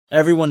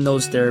Everyone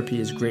knows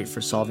therapy is great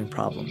for solving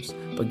problems,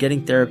 but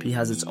getting therapy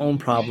has its own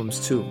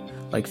problems too,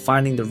 like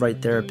finding the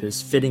right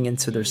therapist, fitting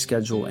into their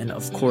schedule, and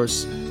of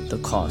course,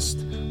 the cost.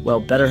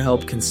 Well,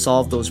 BetterHelp can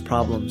solve those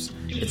problems.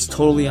 It's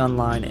totally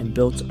online and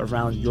built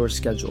around your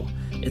schedule.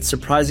 It's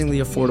surprisingly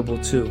affordable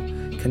too.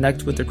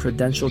 Connect with a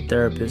credentialed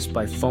therapist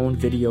by phone,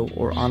 video,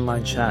 or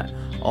online chat,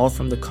 all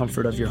from the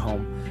comfort of your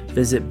home.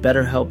 Visit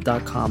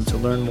BetterHelp.com to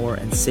learn more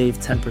and save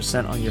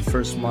 10% on your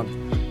first month.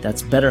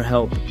 That's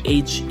BetterHelp,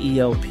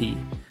 H-E-L-P.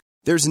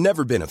 There's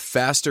never been a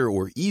faster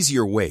or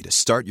easier way to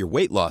start your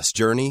weight loss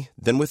journey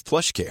than with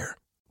PlushCare.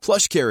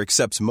 PlushCare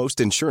accepts most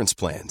insurance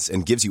plans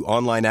and gives you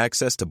online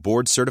access to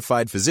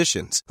board-certified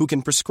physicians who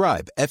can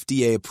prescribe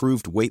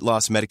FDA-approved weight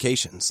loss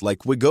medications like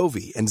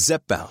Wegovy and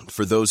Zepbound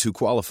for those who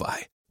qualify.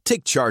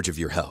 Take charge of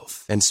your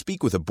health and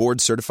speak with a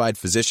board-certified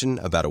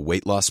physician about a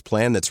weight loss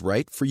plan that's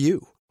right for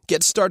you.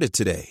 Get started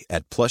today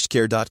at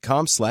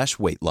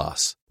plushcare.com/weight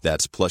loss.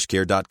 That's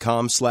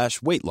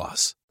plushcare.com/weight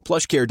loss.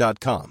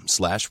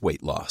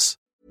 plushcare.com/weight loss.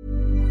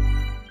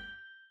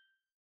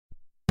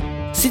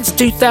 Since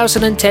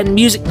 2010,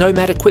 Music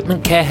Nomad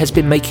Equipment Care has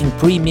been making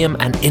premium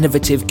and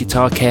innovative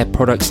guitar care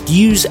products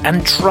used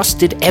and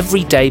trusted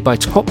every day by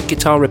top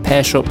guitar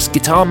repair shops,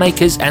 guitar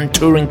makers and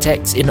touring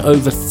techs in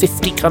over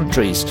 50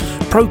 countries.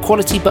 Pro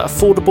quality but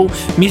affordable,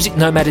 Music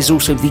Nomad is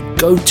also the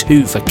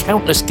go-to for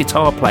countless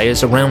guitar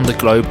players around the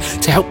globe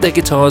to help their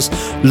guitars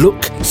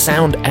look,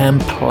 sound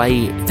and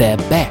play their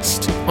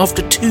best.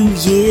 After 2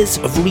 years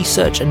of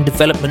research and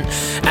development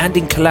and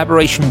in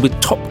collaboration with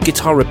top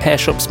guitar repair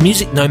shops,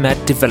 Music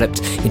Nomad developed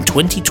in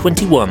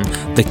 2021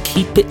 the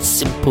Keep It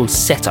Simple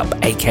Setup,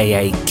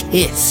 aka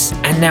KISS.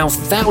 And now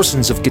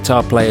thousands of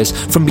guitar players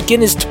from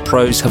beginners to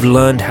pros have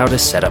learned how to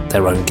set up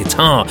their own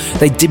guitar.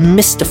 They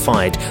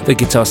demystified the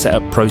guitar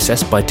setup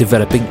process by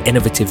developing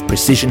innovative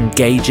precision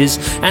gauges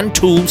and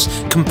tools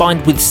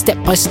combined with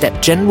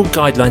step-by-step general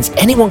guidelines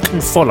anyone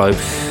can follow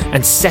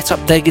and set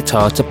up their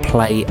guitar to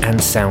play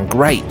and sound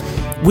great.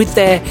 With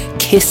their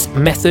KISS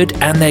method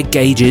and their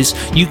gauges,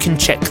 you can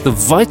check the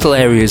vital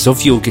areas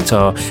of your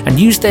guitar and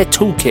use their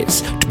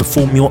toolkits to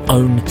perform your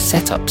own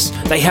setups.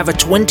 They have a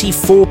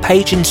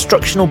 24-page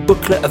instructional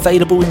booklet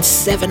available in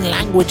 7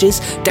 languages,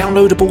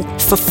 downloadable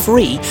for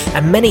free,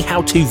 and many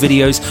how-to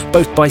videos,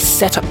 both by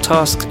setup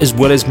tasks as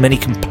well as many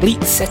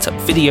complete setup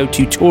video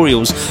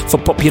tutorials for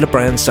popular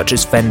brands such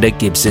as Fender,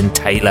 Gibson,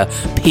 Taylor,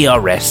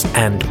 PRS,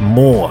 and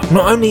more.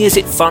 Not only is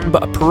it fun,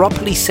 but a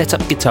properly set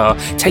up guitar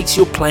takes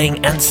your playing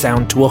and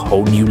sound to a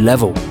whole new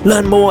level.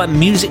 Learn more at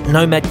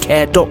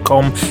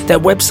musicnomadcare.com. Their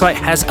website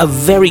has a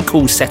very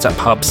cool setup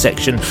hub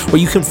section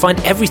where you can find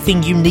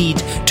everything you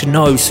need to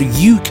know so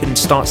you can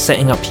start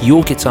setting up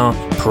your guitar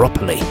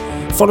properly.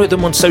 Follow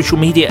them on social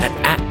media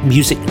at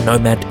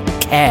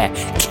musicnomadcare.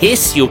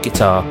 Kiss your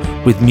guitar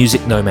with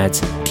Music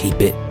Nomad's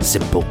Keep It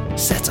Simple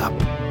Setup.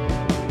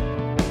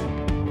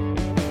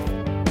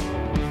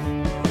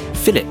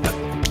 Philip.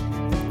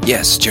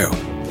 Yes, Joe.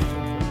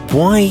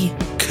 Why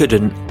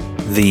couldn't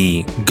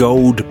the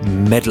gold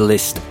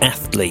medalist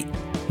athlete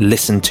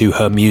listen to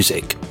her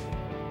music?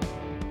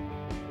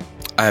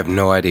 I have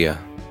no idea.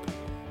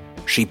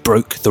 She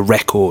broke the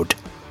record.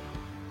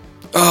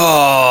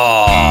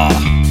 Oh!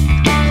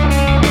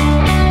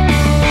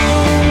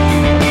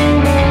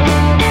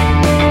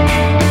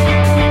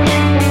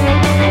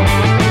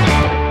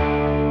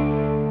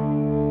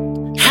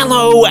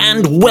 Hello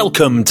and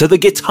welcome to the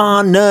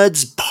Guitar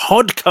Nerds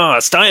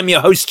podcast. I am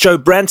your host, Joe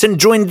Branton,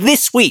 joined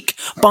this week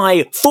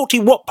by 40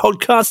 Watt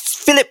Podcast's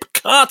Philip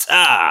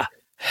Carter.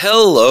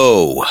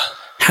 Hello.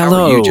 Hello.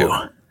 How are you,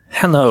 Joe?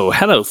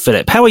 Hello,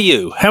 Philip. How are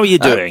you? How are you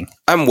doing?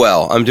 I'm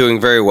well. I'm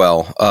doing very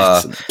well.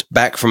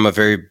 Back from a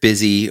very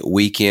busy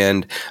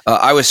weekend.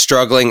 I was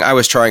struggling. I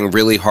was trying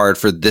really hard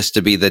for this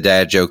to be the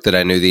dad joke that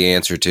I knew the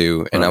answer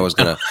to, and I was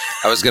gonna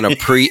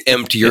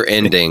preempt your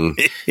ending,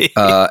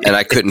 and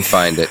I couldn't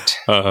find it.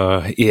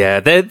 Yeah,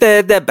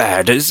 they're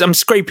bad. I'm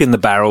scraping the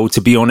barrel,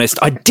 to be honest.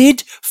 I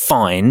did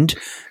find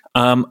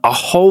a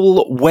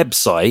whole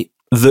website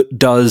that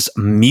does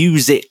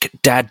music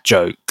dad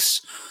jokes.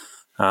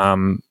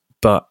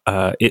 But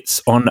it's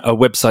on a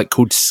website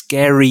called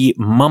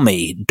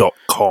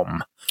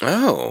scarymummy.com.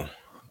 Oh.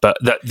 But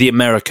the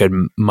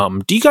American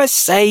mum. Do you guys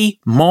say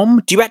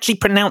mom? Do you actually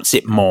pronounce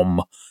it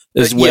mom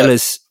as well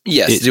as...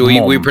 Yes,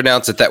 we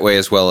pronounce it that way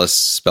as well as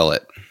spell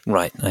it.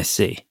 Right, I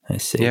see.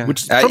 Yeah.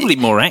 Which is probably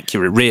more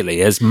accurate,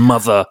 really, as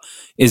mother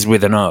is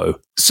with an O.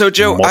 So,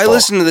 Joe, Mother. I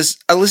listen to this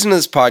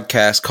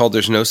podcast called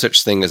There's No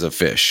Such Thing as a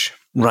Fish.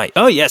 Right.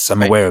 Oh, yes,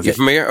 I'm aware of it. You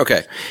familiar?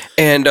 Okay.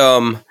 And...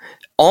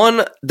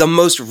 on the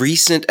most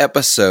recent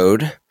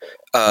episode,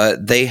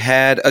 they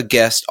had a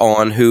guest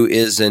on who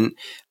is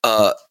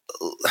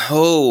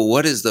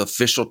what is the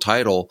official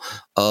title?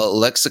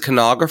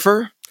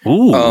 Lexiconographer?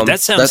 Ooh,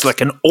 that sounds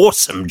like an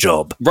awesome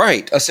job.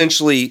 Right.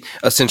 Essentially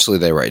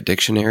they write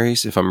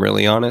dictionaries, if I'm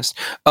really honest.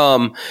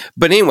 But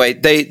anyway,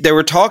 they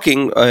were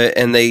talking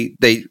and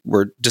they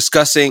were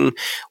discussing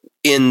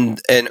in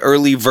an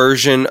early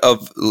version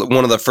of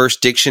one of the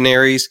first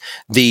dictionaries,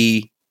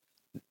 the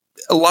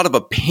a lot of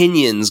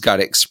opinions got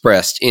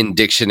expressed in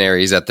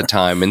dictionaries at the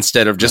time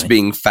instead of just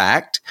being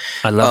fact.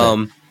 I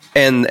love it.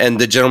 And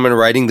the gentleman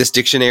writing this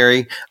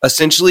dictionary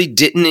essentially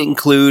didn't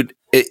include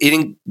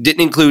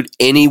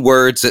any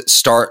words that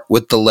start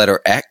with the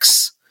letter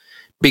X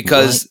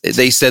because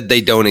they said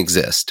they don't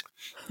exist.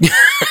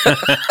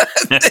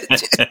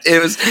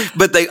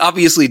 But they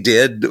obviously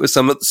did.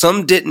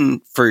 Some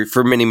didn't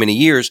for many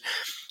years.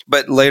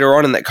 But later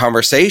on in that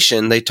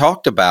conversation, they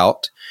talked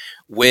about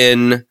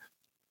when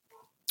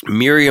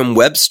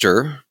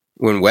Webster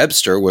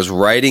was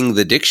writing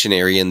the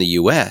dictionary in the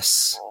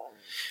U.S.,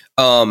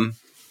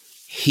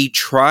 he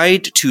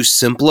tried to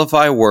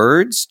simplify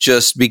words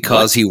just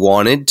because he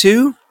wanted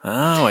to.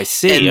 Oh, I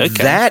see. And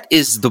that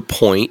is the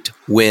point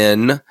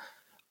when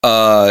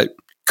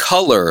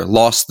color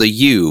lost the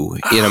U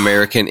in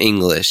American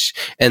English.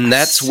 And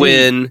that's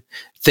when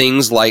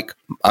things like,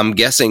 I'm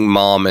guessing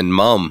mom and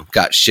mum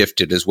got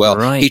shifted as well.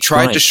 Right, he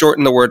tried to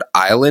shorten the word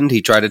island. He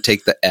tried to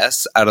take the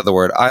S out of the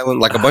word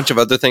island, like a bunch of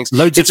other things.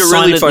 Loads of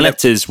silent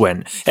letters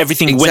went.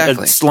 Everything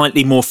went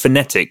slightly more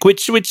phonetic,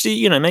 which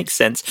makes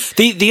sense.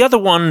 The other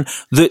one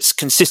that's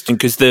consistent,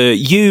 because the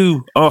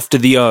U after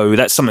the O,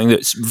 that's something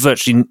that's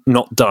virtually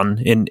not done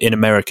in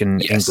American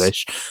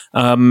English.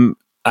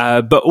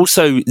 But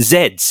also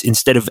Zs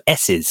instead of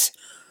S's.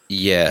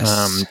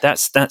 Yes.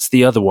 That's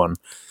the other one.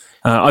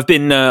 I've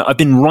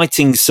been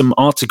writing some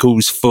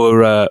articles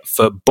for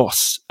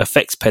Boss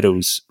effects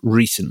pedals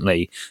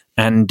recently,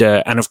 and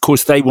of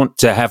course they want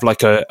to have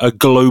like a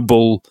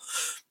global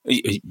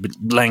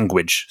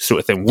language sort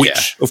of thing,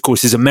 which of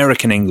course is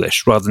American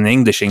English rather than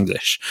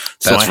English.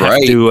 So that's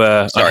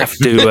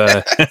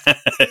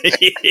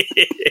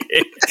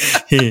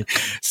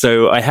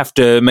So I have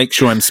to make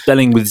sure I'm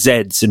spelling with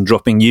Zs and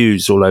dropping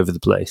U's all over the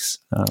place.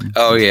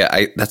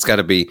 That's got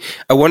to be.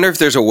 I wonder if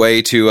there's a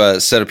way to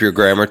set up your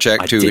grammar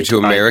check to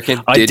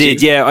American. I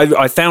did. Yeah,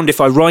 I found if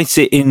I write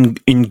it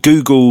in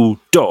Google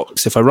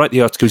Docs, if I write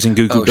the articles in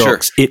Google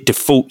Docs, it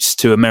defaults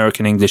to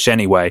American English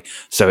anyway.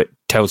 So it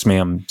tells me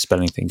I'm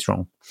spelling things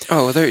wrong.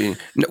 Oh,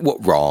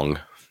 what wrong?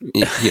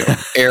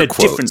 Air quotes.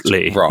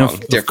 Differently. Wrong.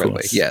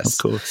 Differently. Yes. Of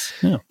course.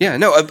 Yeah.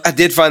 No, I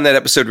did find that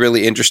episode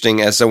really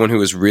interesting as someone who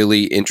was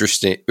really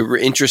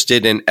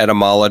interested in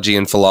etymology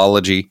and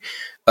philology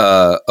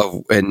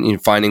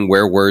and finding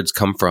where words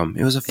come from.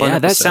 It was a fun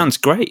episode. That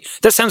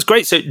sounds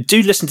great. So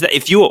do listen to that.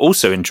 If you are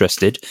also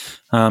interested,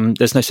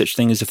 There's No Such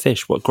Thing as a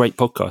Fish. What a great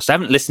podcast. I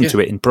haven't listened to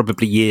it in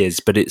probably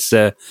years, but it's...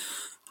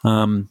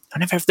 I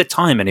never have the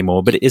time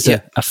anymore, but it is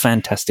a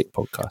fantastic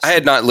podcast. I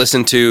had not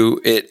listened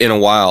to it in a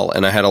while,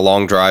 and I had a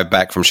long drive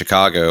back from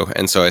Chicago,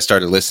 and so I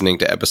started listening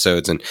to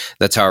episodes, and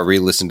that's how I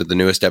re-listened to the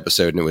newest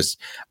episode. And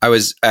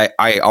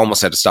I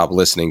almost had to stop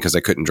listening because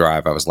I couldn't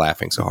drive. I was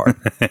laughing so hard.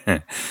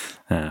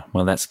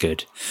 Well, that's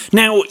good.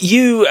 Now,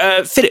 you,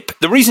 Philip,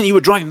 the reason you were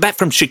driving back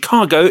from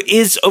Chicago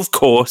is, of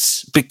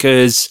course,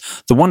 because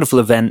the wonderful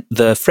event,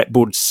 the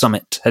Fretboard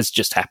Summit, has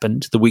just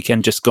happened, the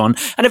weekend just gone,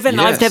 an event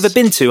I've never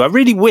been to. I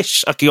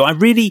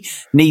really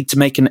need to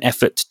make an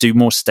effort to do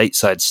more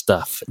stateside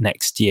stuff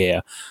next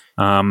year.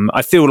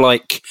 I feel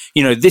like,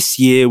 this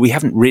year we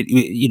haven't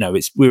really,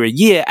 we're a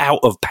year out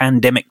of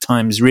pandemic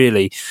times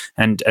really,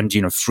 and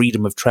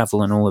freedom of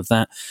travel and all of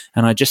that.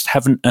 And I just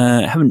haven't,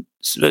 I've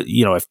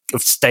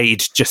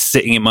stayed just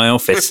sitting in my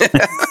office.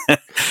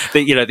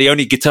 The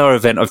only guitar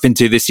event I've been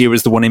to this year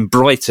was the one in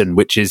Brighton,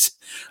 which is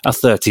a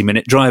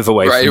 30-minute drive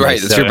away.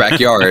 Right. It's your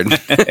backyard.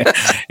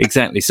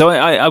 Exactly. So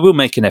I will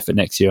make an effort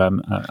next year.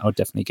 I'll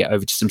definitely get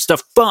over to some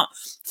stuff, but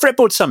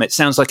Fretboard Summit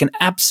sounds like an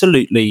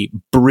absolutely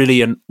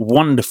brilliant,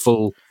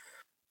 wonderful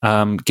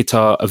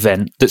guitar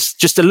event that's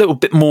just a little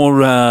bit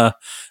more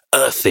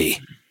earthy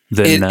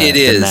than it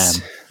is.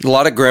 NAMM. A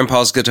lot of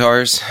grandpa's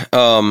guitars.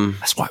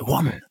 That's what I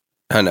want.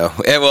 I know.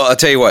 Well, I'll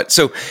tell you what.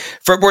 So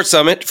Fretboard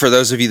Summit, for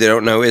those of you that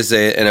don't know, is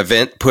an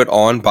event put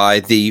on by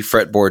the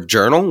Fretboard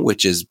Journal,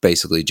 which is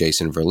basically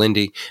Jason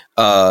Verlinde.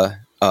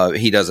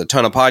 He does a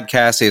ton of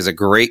podcasts. He has a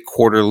great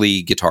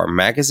quarterly guitar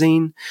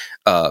magazine,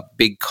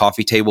 big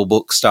coffee table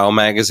book style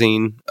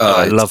magazine.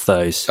 I love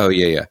those. Oh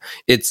yeah.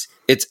 It's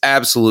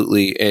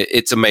absolutely,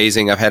 it's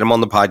amazing. I've had him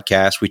on the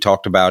podcast. We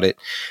talked about it.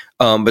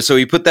 But so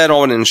he put that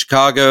on in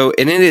Chicago,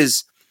 and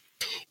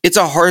it's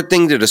a hard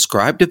thing to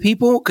describe to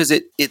people because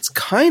it's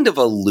kind of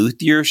a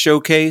luthier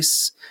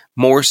showcase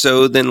more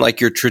so than like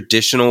your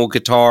traditional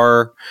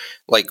guitar,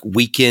 like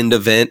weekend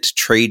event,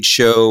 trade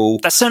show.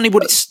 That's certainly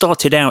what it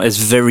started out as,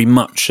 very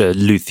much a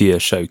luthier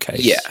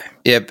showcase.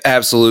 Yeah,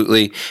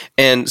 absolutely.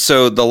 And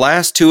so the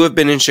last two have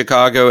been in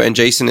Chicago, and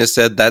Jason has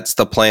said that's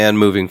the plan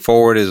moving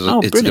forward.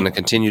 It's going to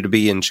continue to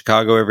be in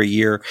Chicago every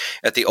year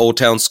at the Old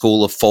Town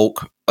School of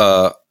Folk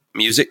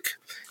Music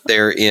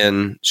there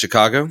in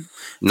Chicago.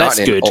 That's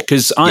good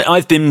because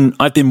I've been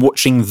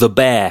watching The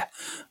Bear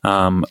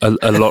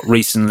a lot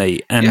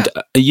recently, and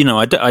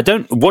I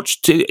don't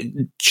watch.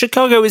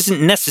 Chicago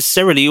isn't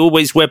necessarily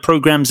always where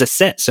programs are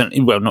set.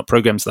 Certainly, well, not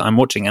programs that I'm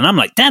watching, and I'm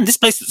like, damn, this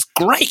place is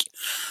great.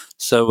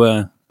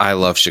 So I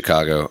love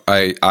Chicago.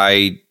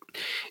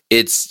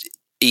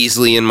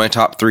 easily in my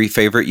top 3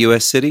 favorite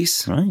U.S.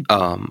 cities. Right.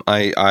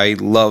 I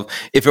love.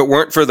 If it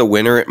weren't for the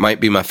winter, it might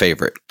be my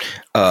favorite.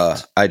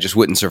 I just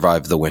wouldn't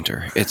survive the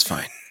winter. It's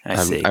fine.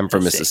 I'm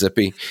from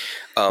Mississippi.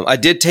 I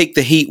did take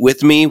the heat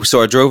with me,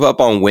 so I drove up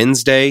on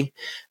Wednesday.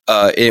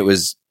 It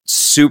was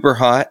super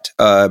hot.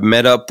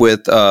 Met up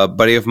with a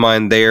buddy of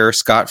mine there,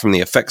 Scott from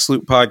the Effects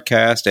Loop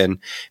podcast, and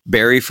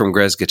Barry from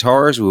Grez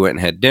Guitars. We went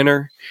and had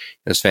dinner.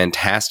 It was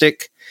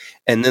fantastic.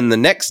 And then the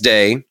next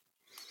day,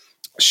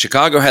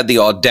 Chicago had the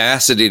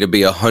audacity to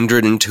be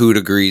 102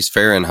 degrees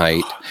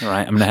Fahrenheit. All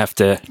right, I'm going to have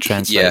to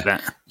translate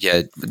that.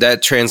 Yeah,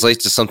 that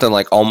translates to something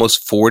like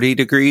almost 40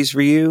 degrees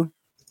for you.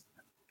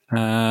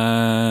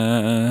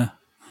 I've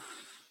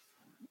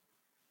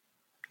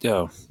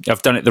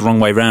done it the wrong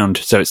way round,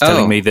 so it's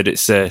telling me that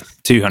it's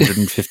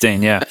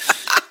 215. Yeah.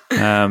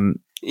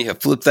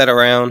 Flip that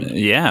around.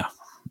 Yeah,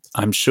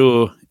 I'm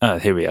sure.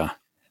 Here we are.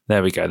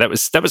 There we go. That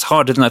was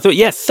harder than I thought.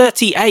 Yeah,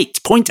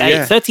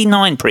 38.8,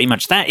 39 pretty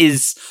much. That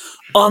is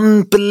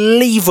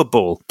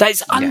unbelievable. That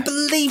is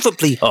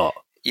unbelievably hot.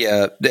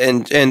 Yeah,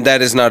 and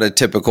that is not a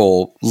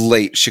typical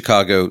late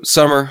Chicago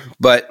summer,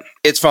 but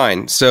it's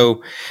fine.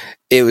 So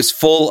it was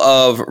full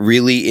of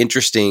really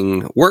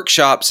interesting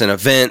workshops and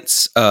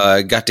events.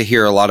 Got to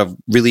hear a lot of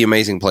really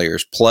amazing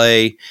players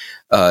play.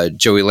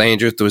 Joey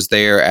Landreth was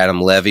there.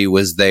 Adam Levy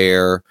was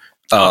there.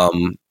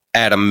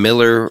 Adam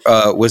Miller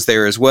was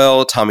there as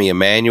well. Tommy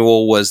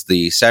Emmanuel was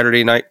the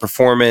Saturday night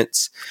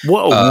performance.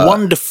 What a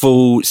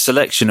wonderful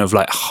selection of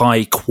like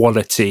high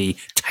quality,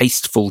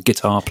 tasteful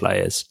guitar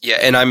players. Yeah,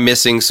 and I'm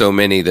missing so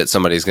many that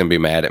somebody's going to be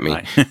mad at me.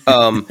 Right.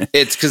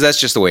 It's because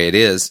that's just the way it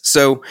is.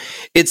 So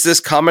it's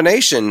this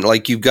combination.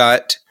 Like you've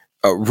got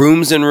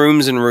rooms and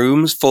rooms and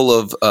rooms full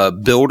of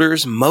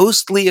builders,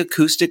 mostly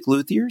acoustic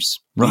luthiers,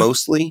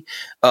 mostly.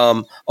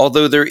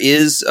 Although there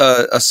is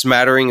a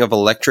smattering of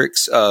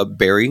electrics.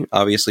 Barry,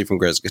 obviously from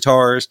Grez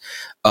Guitars.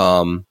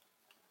 There's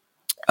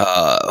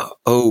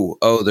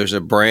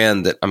a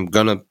brand that I'm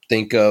going to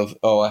think of.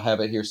 Oh, I have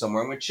it here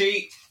somewhere. I'm going to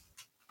cheat.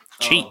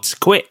 Cheat,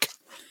 quick.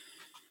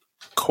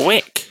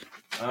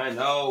 I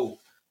know.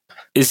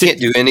 Can't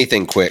do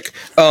anything quick.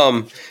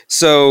 But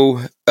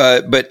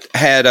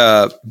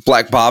had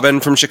Black Bobbin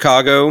from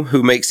Chicago,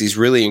 who makes these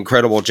really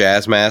incredible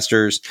jazz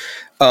masters.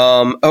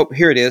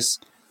 Here it is.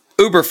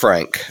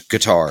 Uberfrank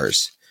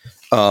guitars.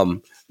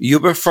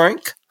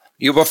 Uberfrank,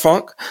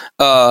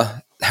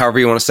 however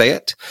you want to say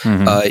it.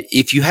 Mm-hmm.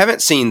 If you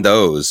haven't seen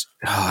those,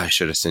 I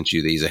should have sent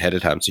you these ahead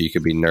of time so you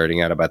could be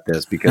nerding out about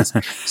this, because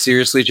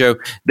seriously, Joe,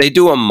 they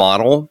do a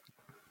model.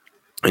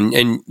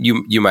 And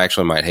you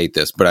actually might hate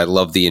this, but I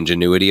love the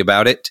ingenuity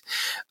about it.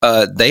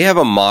 They have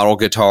a model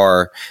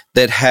guitar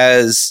that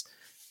has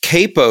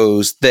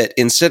capos that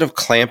instead of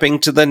clamping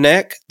to the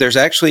neck, there's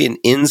actually an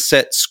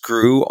inset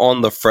screw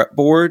on the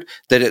fretboard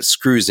that it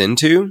screws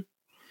into.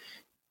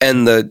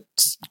 And the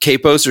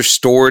capos are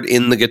stored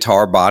in the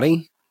guitar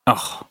body.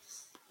 Oh,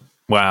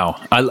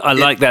 wow. I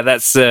like that.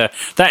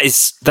 That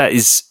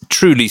is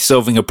truly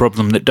solving a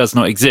problem that does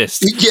not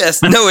exist.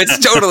 Yes. No, it's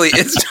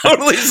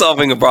totally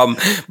solving a problem.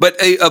 But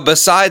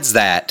besides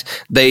that,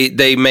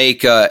 they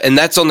make, and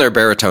that's on their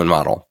baritone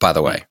model, by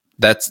the way.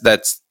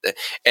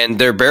 And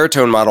their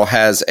baritone model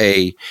has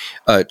a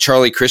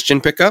Charlie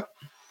Christian pickup.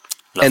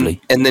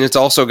 Lovely. And then it's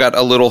also got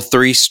a little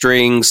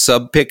 3-string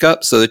sub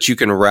pickup so that you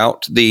can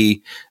route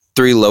the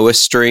 3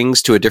 lowest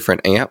strings to a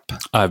different amp.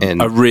 I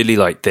really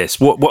like this.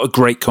 What a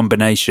great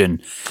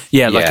combination.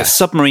 Yeah, like a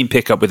submarine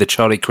pickup with a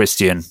Charlie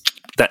Christian.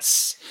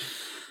 That's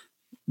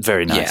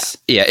very nice.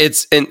 Yeah.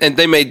 It's and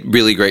they made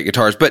really great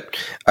guitars, but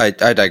I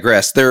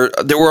digress. There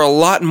were a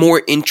lot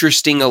more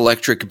interesting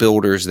electric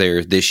builders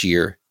there this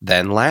year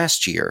than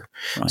last year.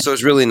 Right. So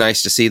it's really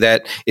nice to see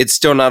that. It's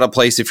still not a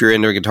place if you're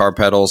into guitar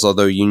pedals,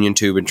 although Union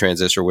Tube and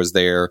Transistor was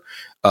there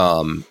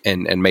and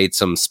made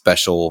some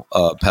special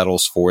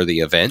pedals for the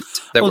event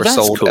that were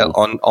sold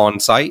on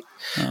site.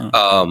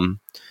 Oh.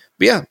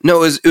 But yeah,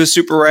 no, it was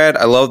super rad.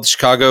 I love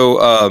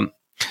Chicago.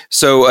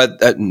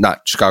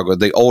 Not Chicago,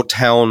 the Old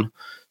Town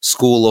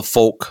School of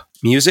Folk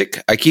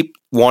Music. I keep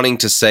wanting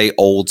to say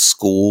old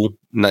school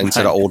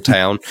instead of Old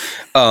Town.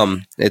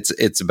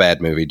 It's a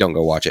bad movie. Don't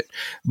go watch it.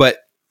 But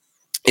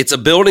it's a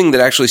building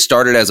that actually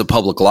started as a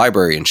public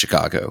library in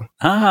Chicago.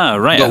 Ah,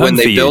 right. But when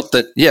they built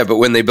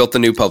the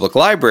new public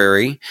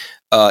library,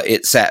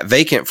 it sat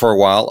vacant for a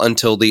while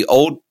until the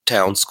Old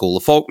Town School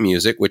of Folk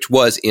Music, which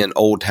was in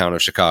Old Town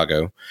of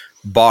Chicago,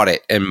 bought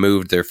it and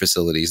moved their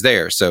facilities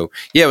there. So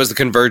yeah, it was the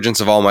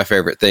convergence of all my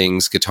favorite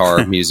things: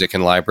 guitar, music,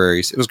 and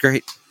libraries. It was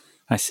great.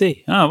 I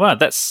see. Oh wow,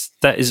 that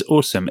is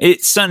awesome.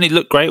 It certainly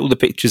looked great. All the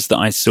pictures that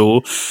I saw.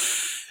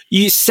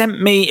 You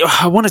sent me.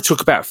 I want to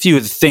talk about a few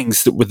of the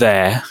things that were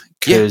there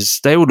because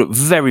they all look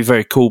very,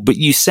 very cool. But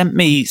you sent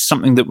me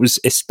something that was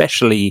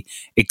especially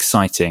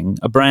exciting,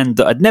 a brand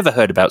that I'd never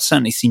heard about,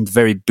 certainly seemed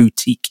very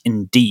boutique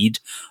indeed.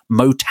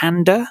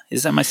 Motanda,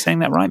 am I saying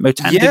that right?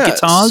 Motanda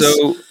guitars?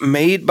 So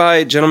made by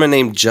a gentleman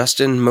named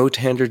Justin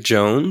Motander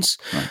Jones.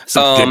 Right. It's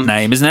a good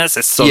name, isn't it? It's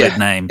a solid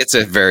name. It's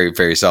a very,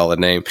 very solid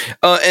name.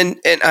 And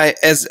I,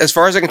 as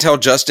far as I can tell,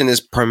 Justin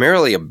is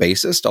primarily a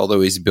bassist,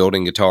 although he's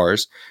building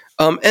guitars.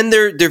 And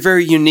they're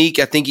very unique.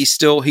 I think he's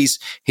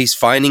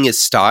finding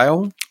his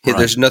style. Right.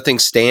 There's nothing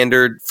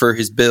standard for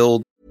his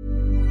build.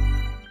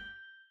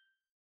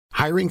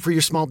 Hiring for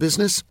your small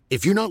business?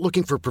 If you're not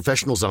looking for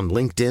professionals on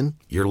LinkedIn,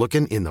 you're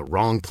looking in the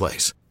wrong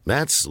place.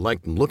 That's like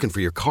looking for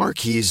your car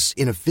keys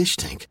in a fish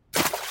tank.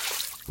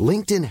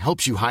 LinkedIn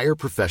helps you hire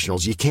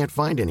professionals you can't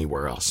find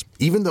anywhere else,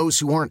 even those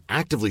who aren't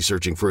actively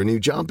searching for a new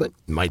job but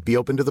might be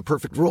open to the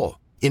perfect role.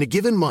 In a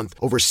given month,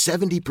 over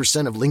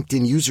 70% of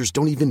LinkedIn users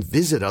don't even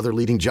visit other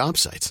leading job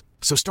sites.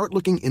 So start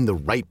looking in the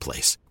right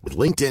place. With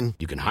LinkedIn,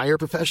 you can hire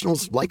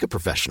professionals like a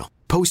professional.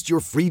 Post your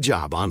free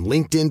job on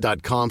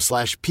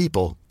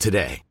linkedin.com/people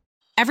today.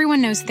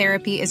 Everyone knows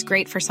therapy is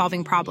great for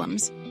solving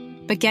problems.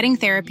 But getting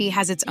therapy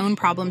has its own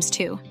problems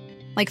too.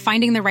 Like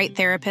finding the right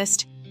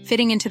therapist,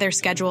 fitting into their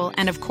schedule,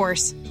 and of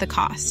course, the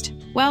cost.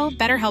 Well,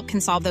 BetterHelp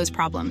can solve those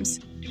problems.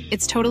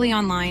 It's totally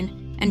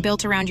online and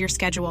built around your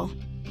schedule.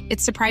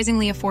 It's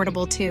surprisingly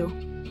affordable, too.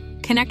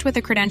 Connect with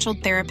a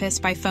credentialed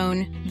therapist by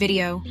phone,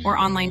 video, or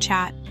online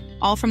chat,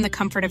 all from the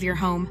comfort of your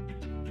home.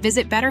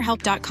 Visit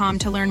BetterHelp.com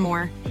to learn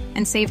more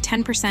and save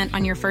 10%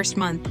 on your first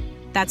month.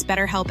 That's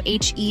BetterHelp,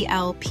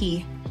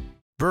 H-E-L-P.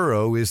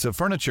 Burrow is a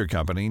furniture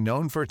company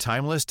known for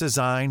timeless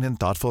design and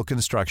thoughtful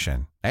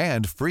construction,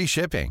 and free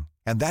shipping,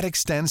 and that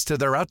extends to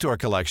their outdoor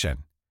collection.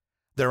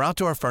 Their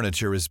outdoor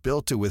furniture is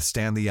built to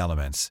withstand the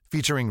elements,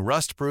 featuring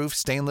rust-proof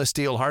stainless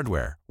steel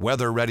hardware,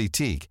 weather-ready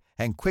teak,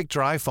 and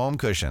quick-dry foam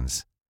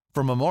cushions.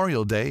 For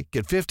Memorial Day,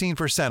 get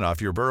 15%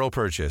 off your Burrow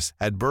purchase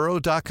at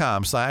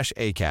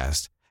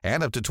burrow.com/ACAST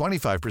and up to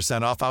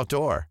 25% off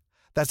outdoor.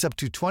 That's up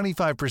to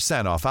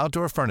 25% off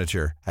outdoor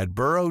furniture at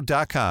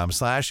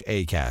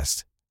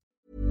burrow.com/ACAST.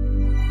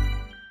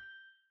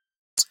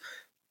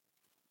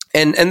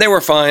 And they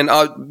were fine.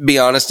 I'll be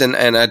honest,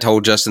 and I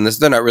told Justin this,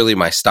 they're not really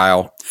my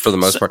style for the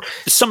most part.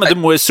 Some of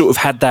them were sort of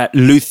had that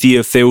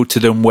luthier feel to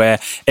them where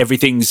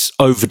everything's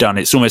overdone.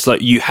 It's almost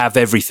like you have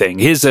everything.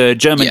 Here's a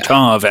German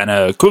carve and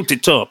a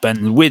quilted top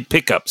and with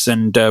pickups,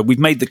 and we've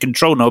made the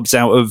control knobs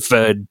out of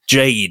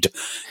jade.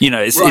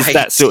 It's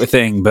that sort of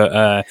thing.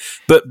 But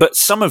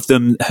some of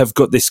them have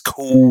got this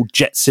cool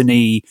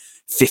Jetsony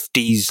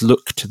 50s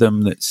look to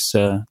them that's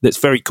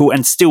very cool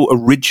and still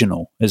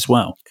original as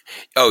well.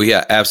 Oh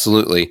yeah,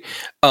 absolutely.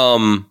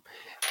 And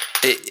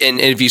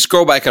if you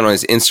scroll back on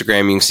his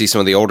Instagram, you can see some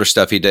of the older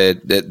stuff he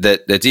did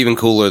that's even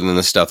cooler than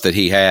the stuff that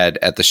he had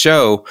at the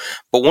show.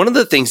 But one of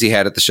the things he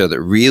had at the show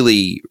that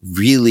really,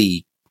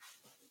 really,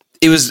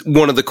 it was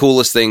one of the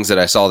coolest things that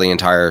I saw the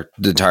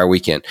entire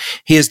weekend.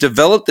 He has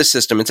developed this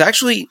system. It's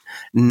actually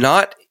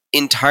not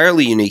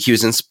entirely unique. He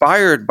was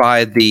inspired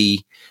by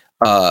the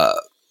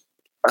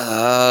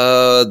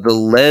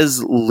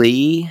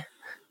Leslie.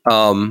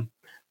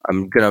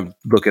 I'm going to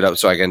look it up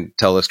so I can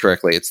tell this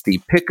correctly. It's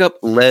the Pickup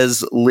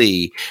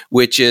Leslie,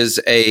 which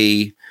is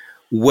a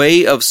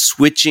way of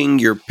switching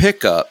your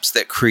pickups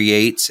that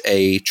creates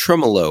a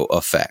tremolo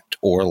effect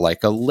or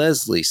like a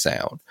Leslie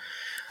sound.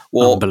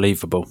 Well,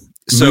 unbelievable.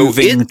 So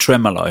moving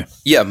tremolo.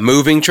 Yeah,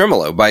 moving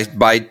tremolo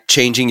by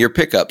changing your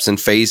pickups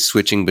and phase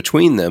switching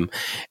between them.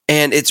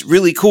 And it's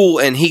really cool.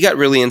 And he got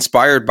really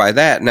inspired by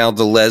that. Now,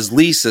 the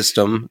Leslie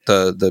system,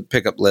 the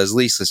Pickup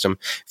Leslie system,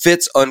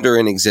 fits under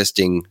an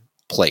existing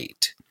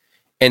plate.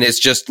 And it's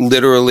just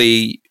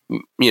literally,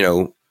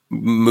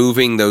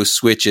 moving those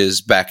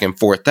switches back and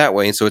forth that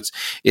way. And so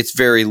it's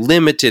very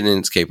limited in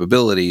its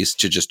capabilities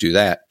to just do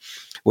that.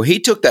 Well, he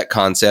took that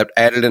concept,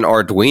 added an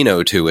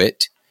Arduino to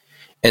it,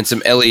 and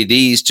some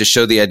LEDs to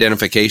show the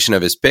identification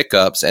of his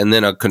pickups, and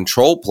then a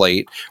control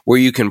plate where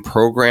you can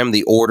program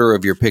the order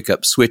of your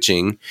pickup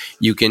switching.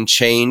 You can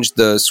change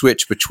the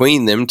switch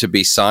between them to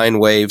be sine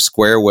wave,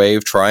 square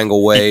wave,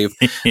 triangle wave,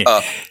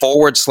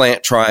 forward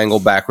slant triangle,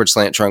 backward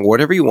slant triangle,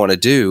 whatever you want to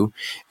do.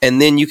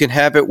 And then you can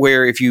have it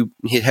where it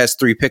has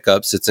 3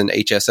 pickups, it's an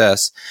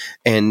HSS,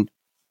 and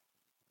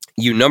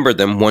you number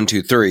them 1,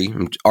 2,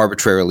 3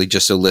 arbitrarily,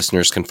 just so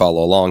listeners can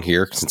follow along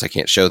here since I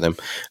can't show them.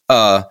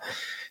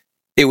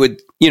 It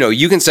would,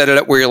 you can set it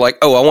up where you're like,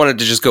 oh, I wanted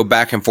to just go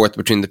back and forth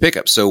between the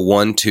pickups. So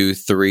 1, 2,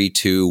 3,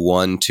 2,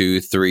 1,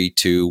 2, 3,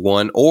 2,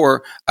 1,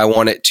 or I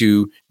want it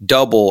to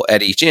double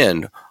at each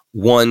end.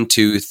 1,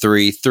 2,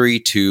 3, 3,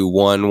 2,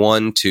 1,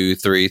 1, 2,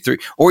 3, 3.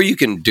 Or you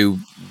can do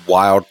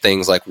wild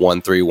things like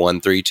 1, 3, 1,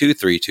 3, 2,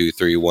 3, 2,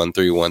 3, 1,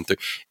 3, 1, 3.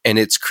 And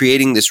it's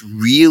creating this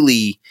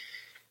really,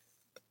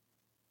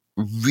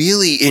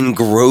 really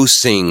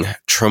engrossing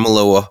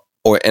tremolo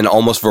or an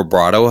almost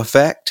vibrato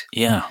effect.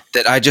 Yeah.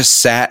 That I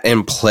just sat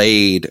and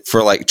played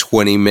for like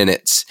 20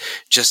 minutes,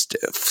 just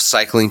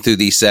cycling through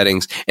these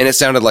settings. And it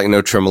sounded like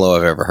no tremolo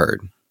I've ever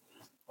heard.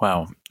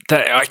 Wow.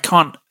 I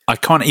I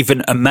can't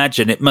even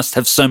imagine. It must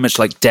have so much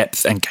like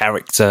depth and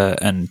character,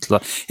 and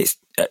like it's.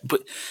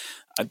 But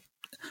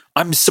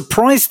I'm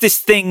surprised this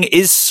thing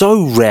is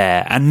so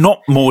rare and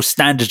not more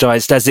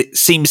standardized as it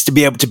seems to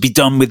be able to be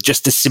done with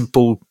just a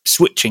simple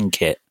switching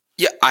kit.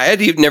 Yeah, I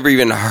had never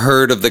even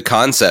heard of the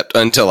concept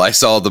until I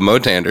saw the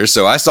Motander.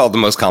 So I saw the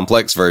most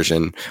complex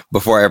version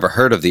before I ever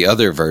heard of the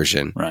other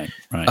version. Right.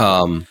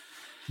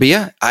 But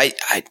yeah, I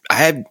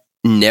had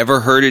never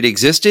heard it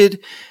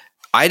existed.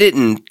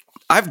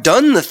 I've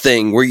done the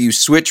thing where you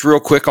switch real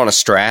quick on a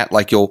Strat,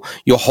 like you'll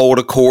hold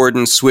a chord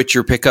and switch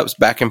your pickups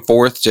back and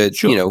forth to,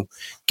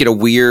 get a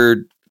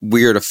weird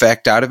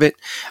effect out of it.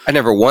 I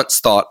never once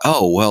thought,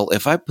 oh, well,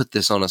 if I put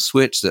this on a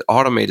switch that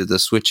automated the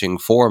switching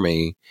for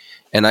me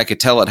and I could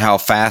tell it how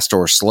fast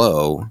or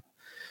slow.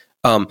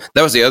 That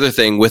was the other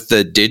thing with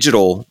the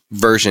digital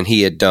version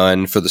he had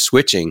done for the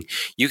switching.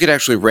 You could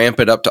actually ramp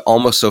it up to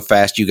almost so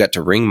fast you got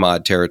to ring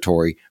mod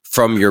territory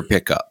from your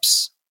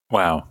pickups.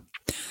 Wow.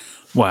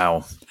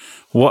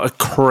 What a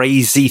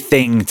crazy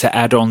thing to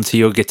add on to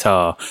your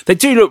guitar. They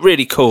do look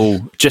really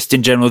cool, just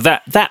in general.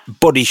 That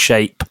body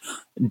shape,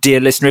 dear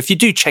listener, if you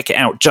do check it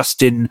out,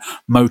 Justin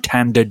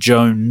Motander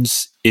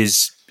Jones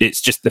it's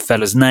just the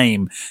fella's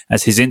name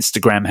as his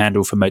Instagram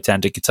handle for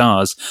Motander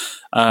Guitars.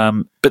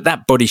 But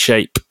that body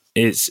shape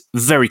is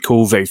very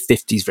cool, very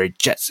 50s, very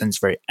Jetsons,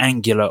 very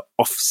angular,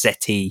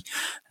 offsetty,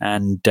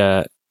 and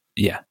it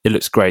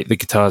looks great. The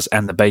guitars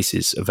and the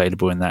basses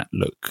available in that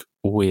look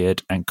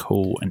weird and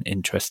cool and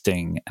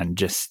interesting and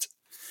just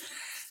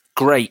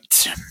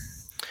great.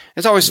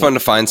 It's always fun to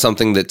find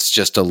something that's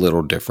just a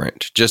little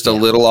different, just a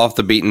little off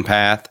the beaten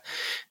path,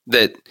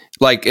 that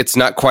like it's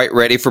not quite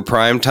ready for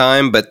prime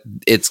time, but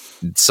it's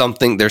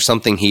something, there's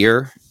something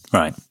here.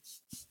 Right.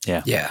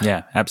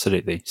 Yeah,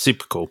 absolutely.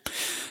 Super cool.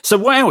 So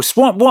what else?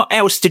 What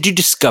else did you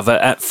discover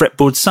at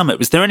Fretboard Summit?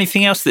 Was there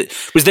anything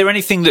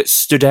that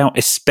stood out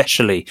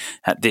especially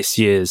at this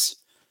year's?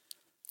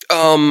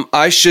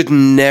 I should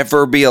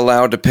never be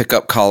allowed to pick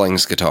up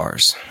Collings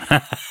guitars.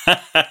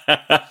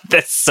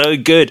 That's so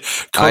good.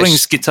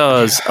 Collings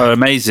guitars are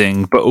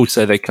amazing, but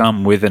also they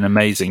come with an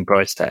amazing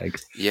price tag.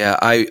 Yeah,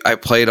 I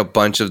played a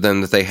bunch of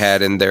them that they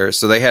had in there.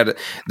 So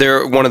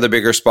they're one of the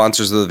bigger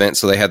sponsors of the event,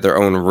 so they had their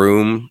own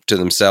room to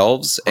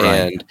themselves. Right.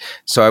 And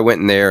so I went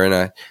in there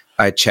and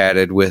I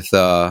chatted with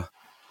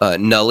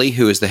Nully,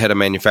 who is the head of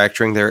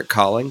manufacturing there at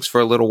Collings,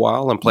 for a little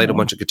while and played a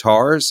bunch of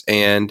guitars.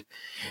 And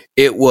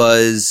it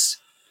was...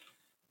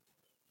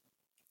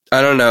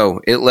 I don't know.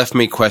 It left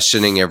me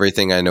questioning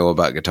everything I know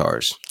about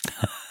guitars.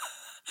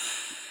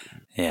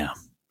 Yeah.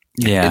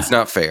 It's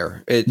not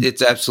fair.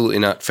 It's absolutely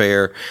not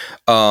fair.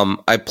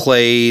 I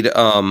played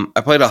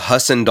a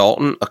Husson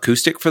Dalton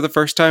acoustic for the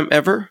first time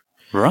ever.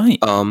 Right.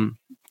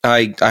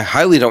 I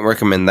highly don't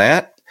recommend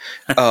that.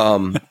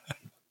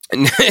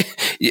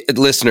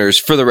 Listeners,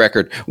 for the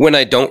record, when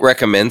I don't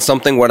recommend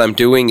something, what I'm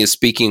doing is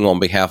speaking on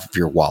behalf of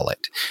your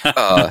wallet.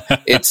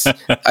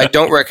 I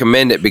don't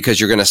recommend it because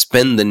you're going to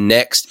spend the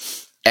next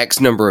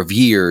X number of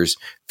years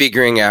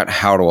figuring out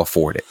how to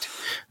afford it,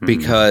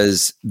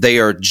 because they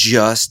are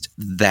just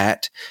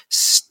that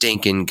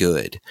stinking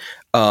good.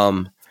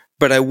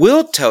 But I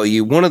will tell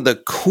you one of the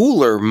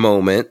cooler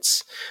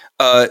moments.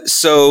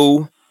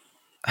 So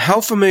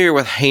how familiar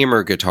with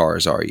Hamer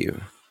guitars are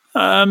you?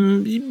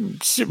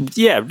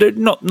 Yeah,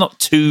 not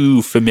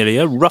too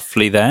familiar,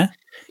 roughly there.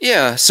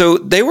 Yeah, so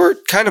they were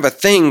kind of a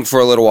thing for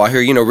a little while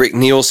here. You know, Rick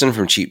Nielsen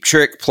from Cheap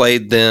Trick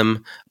played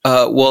them.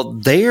 Well,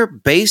 they are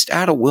based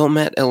out of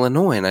Wilmette,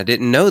 Illinois, and I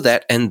didn't know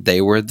that, and they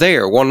were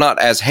there. Well, not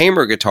as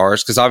Hamer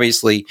guitars, because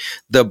obviously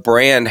the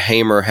brand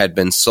Hamer had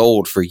been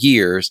sold for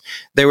years.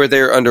 They were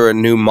there under a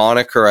new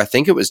moniker. I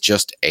think it was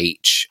just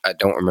H. I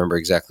don't remember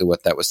exactly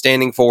what that was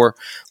standing for,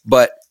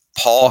 but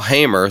Paul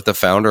Hamer, the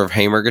founder of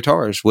Hamer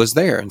Guitars, was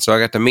there, and so I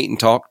got to meet and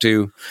talk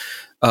to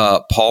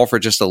Paul for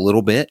just a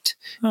little bit.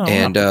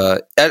 I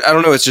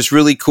don't know. It's just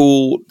really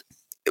cool.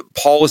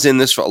 Paul was in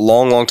this for a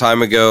long, long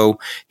time ago.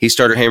 He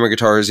started Hamer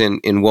Guitars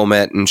in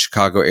Wilmette and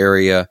Chicago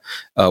area,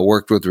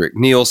 worked with Rick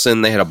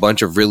Nielsen. They had a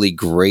bunch of really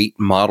great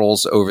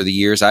models over the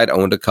years. I'd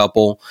owned a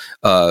couple.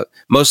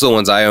 Most of the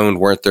ones I owned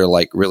weren't their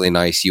like really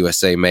nice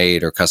USA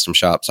made or custom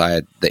shops. I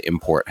had the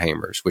import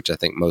Hamers, which I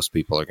think most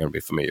people are going to be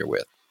familiar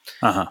with.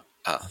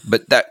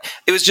 But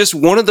it was just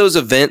one of those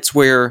events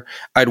where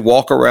I'd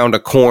walk around a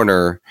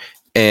corner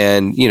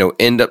and,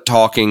 end up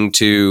talking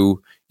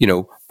to,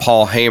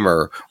 Paul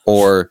Hamer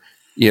or,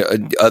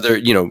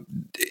 other,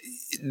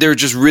 they're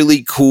just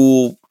really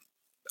cool.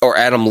 Or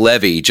Adam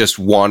Levy just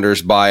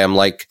wanders by. I'm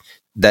like,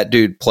 that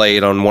dude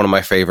played on one of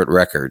my favorite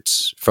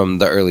records from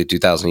the early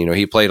 2000s.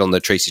 He played on the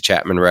Tracy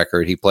Chapman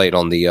record. He played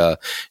on the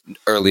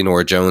early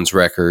Norah Jones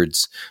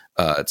records.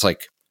 It's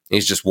like,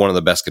 he's just one of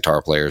the best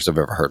guitar players I've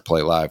ever heard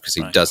play live because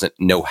he doesn't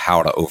know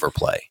how to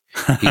overplay.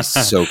 He's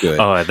so good.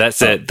 Oh,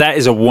 that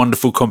is a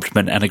wonderful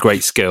compliment and a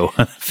great skill.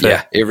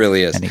 Yeah, it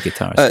really is. Any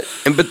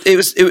guitarist. But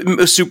it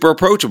was super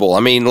approachable. I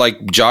mean,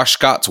 like Josh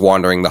Scott's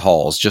wandering the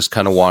halls, just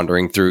kind of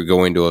wandering through,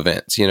 going to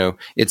events.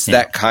 It's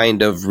that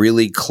kind of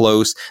really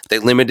close. They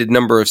limited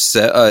number of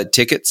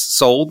tickets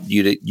sold.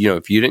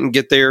 If you didn't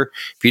get there,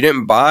 if you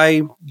didn't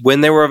buy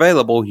when they were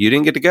available, you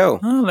didn't get to go.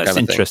 Oh, that's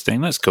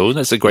interesting. That's cool.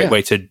 That's a great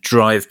way to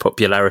drive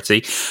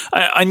popularity.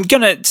 I'm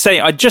going to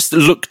say I just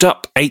looked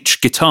up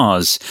H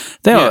guitars.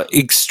 They are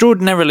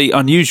extraordinarily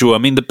unusual. I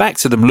mean, the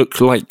backs of them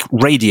look like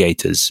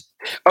radiators.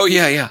 Oh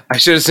yeah. I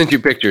should have sent you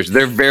pictures.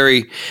 They're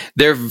very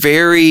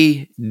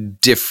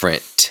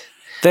different.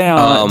 They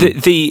are.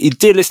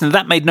 Dear listener,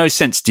 that made no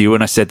sense to you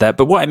when I said that.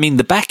 But what I mean,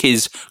 the back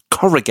is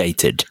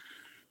corrugated.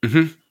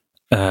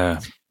 Mm-hmm.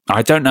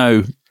 I don't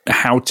know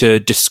how to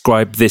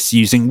describe this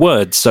using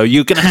words, so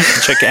you're going to have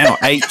to check it out.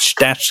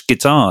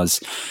 H-guitars.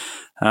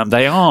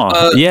 They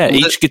are.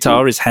 Each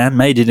guitar is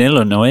handmade in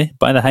Illinois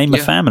by the Hamer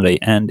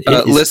family. And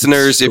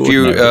listeners,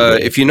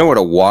 if you know what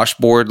a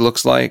washboard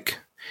looks like,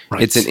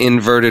 it's an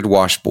inverted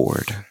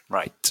washboard.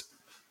 Right.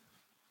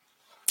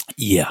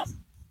 Yeah.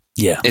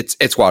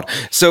 It's wild.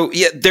 So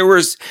there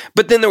was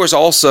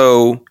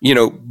also,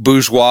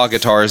 bourgeois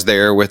guitars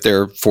there with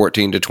their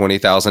 $14,000 to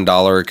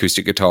 $20,000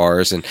 acoustic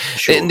guitars, and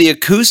the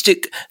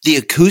acoustic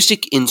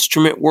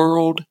instrument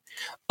world.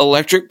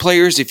 Electric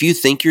players, if you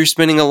think you're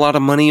spending a lot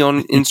of money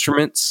on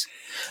instruments,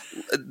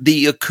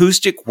 the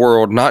acoustic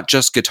world, not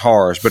just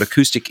guitars, but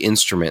acoustic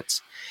instruments,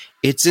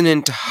 it's an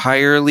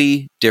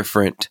entirely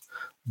different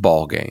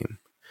ball game.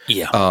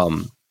 Yeah.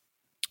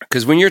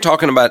 Because when you're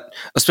talking about,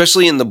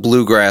 especially in the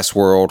bluegrass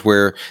world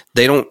where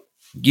they don't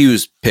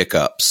use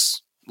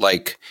pickups,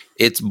 like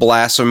it's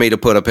blasphemy to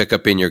put a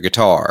pickup in your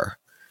guitar.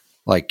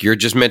 Like you're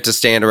just meant to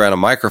stand around a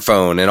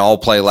microphone and all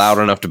play loud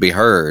enough to be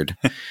heard.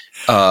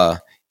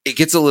 It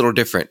gets a little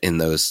different in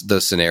those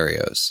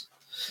scenarios.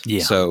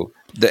 Yeah. So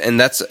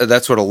that's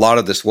what a lot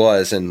of this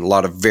was, and a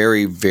lot of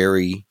very,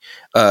 very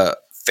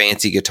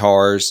fancy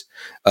guitars,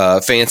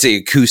 fancy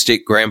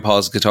acoustic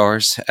grandpa's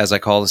guitars, as I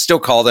still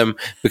call them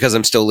because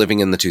I'm still living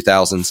in the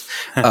 2000s.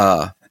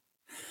 But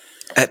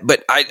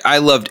I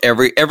loved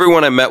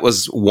everyone I met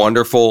was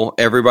wonderful.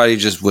 Everybody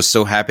just was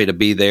so happy to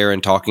be there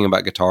and talking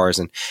about guitars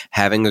and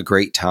having a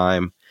great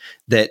time.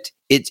 That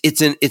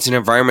it's an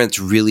environment that's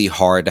really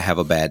hard to have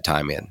a bad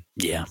time in.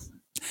 Yeah.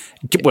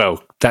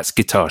 Well, that's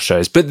guitar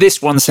shows, but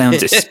this one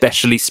sounds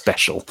especially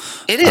special.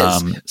 It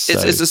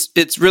is.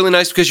 It's really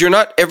nice because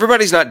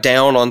everybody's not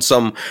down on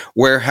some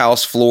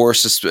warehouse floor,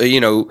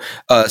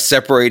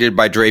 separated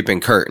by drape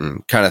and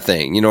curtain kind of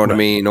thing. You know what I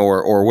mean?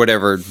 Or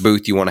whatever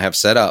booth you want to have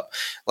set up.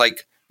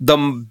 Like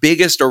the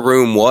biggest a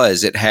room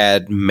was, it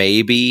had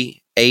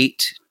maybe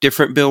 8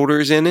 different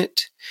builders in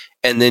it.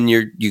 And then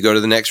you go to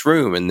the next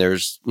room and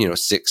there's,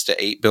 6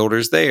 to 8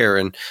 builders there,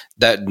 and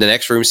that the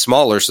next room's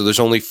smaller. So there's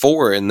only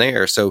 4 in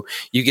there. So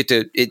you get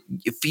to, it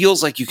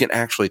feels like you can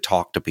actually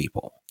talk to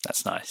people.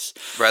 That's nice.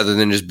 Rather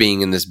than just being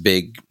in this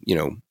big,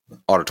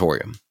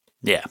 auditorium.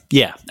 Yeah.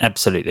 Yeah,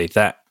 absolutely.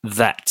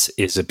 That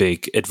is a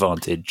big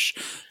advantage.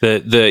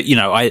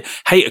 I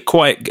hate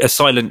a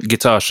silent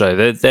guitar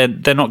show.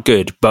 They're not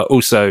good, but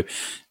also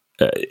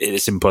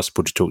it's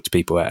impossible to talk to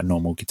people at a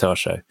normal guitar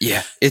show.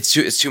 Yeah. It's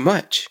too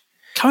much.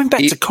 Coming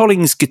back to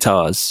Collins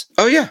guitars.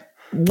 Oh yeah.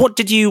 What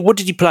did you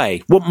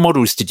play? What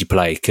models did you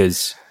play?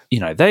 Because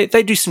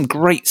they do some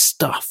great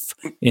stuff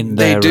in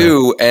there. They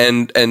do,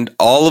 and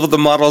all of the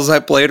models I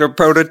played are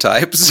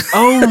prototypes.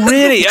 Oh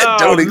really? That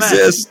don't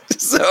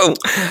exist. So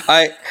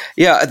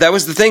that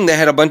was the thing. They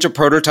had a bunch of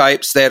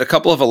prototypes. They had a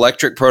couple of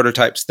electric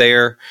prototypes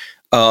there.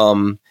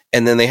 And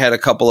then they had a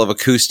couple of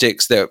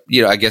acoustics that,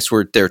 I guess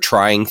they're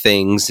trying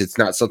things. It's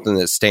not something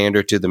that's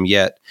standard to them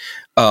yet.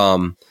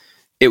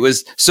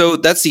 So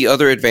that's the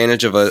other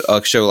advantage of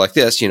a show like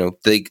this.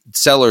 The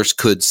sellers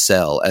could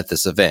sell at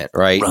this event,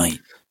 right? Right.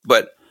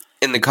 But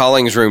in the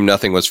Collings room,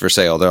 nothing was for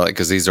sale. They're like,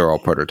 because these are all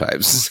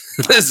prototypes.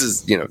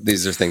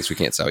 These are things we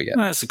can't sell yet.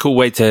 Well, that's a cool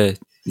way to,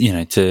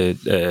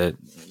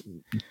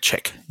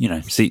 check,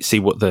 see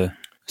what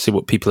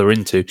people are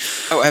into.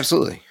 Oh,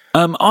 absolutely.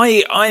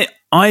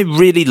 I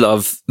really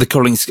love the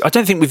Collins. I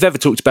don't think we've ever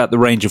talked about the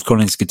range of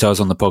Collins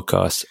guitars on the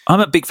podcast. I'm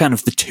a big fan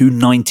of the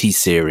 290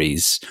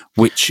 series,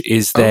 which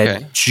is their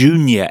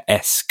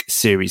junior-esque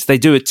series. They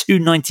do a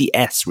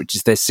 290S, which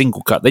is their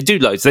single cut. They do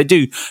loads. They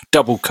do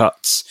double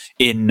cuts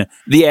in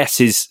the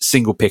S is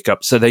single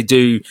pickup. So they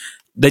do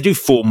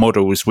 4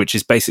 models, which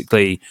is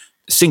basically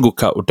single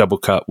cut or double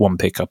cut, 1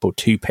 pickup or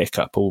 2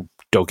 pickup, or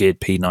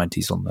dog-eared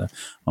P90s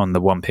on the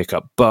 1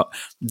 pickup. But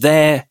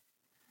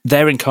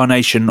their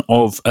incarnation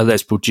of a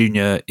Les Paul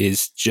Jr.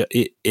 is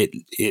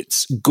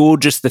it's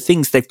gorgeous. The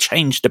things they've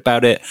changed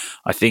about it,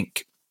 I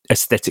think,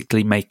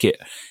 aesthetically make it,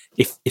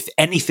 if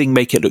anything,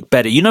 make it look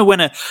better.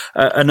 When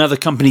another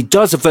company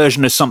does a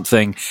version of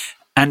something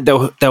and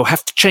they'll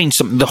have to change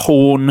something, the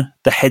horn,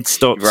 the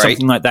headstock,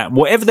 something like that.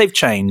 Whatever they've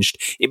changed,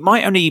 it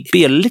might only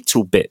be a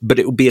little bit, but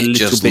it will be a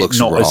little bit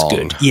not as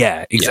good.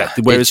 Yeah,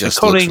 exactly. Whereas the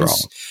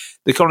Collings,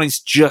 The Collins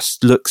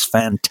just looks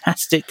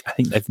fantastic. I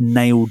think they've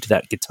nailed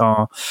that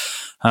guitar.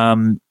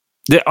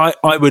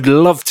 I would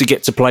love to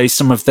get to play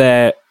some of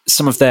their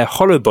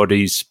hollow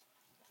bodies,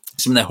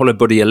 some of their hollow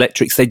body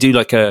electrics. They do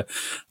like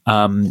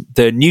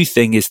the new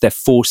thing is their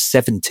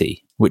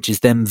 470, which is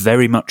them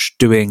very much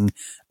doing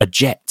a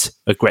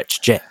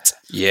Gretsch jet.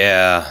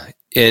 Yeah.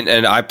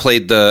 And I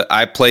played the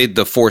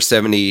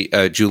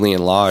 470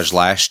 Julian Lage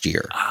last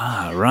year.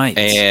 Ah, right.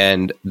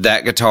 And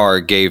that guitar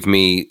gave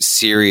me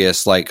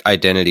serious like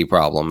identity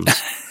problems.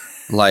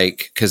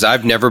 Like, because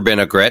I've never been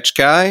a Gretsch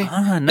guy.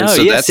 No, and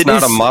so yes, that's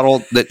not a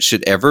model that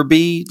should ever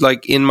be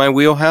like in my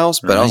wheelhouse.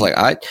 But I was like,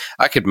 I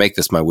could make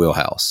this my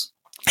wheelhouse.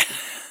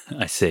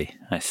 I see.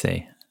 Oh,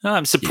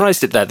 I'm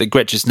surprised at that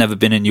Gretsch has never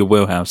been in your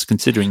wheelhouse,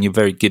 considering you're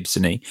very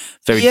Gibson-y,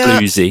 very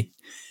bluesy.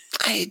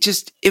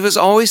 It was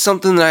always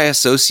something that I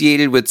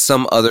associated with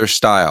some other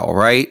style,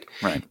 right?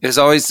 Right. It was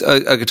always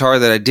a guitar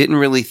that I didn't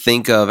really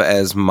think of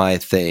as my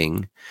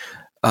thing.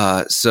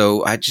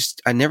 So I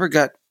never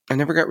got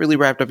really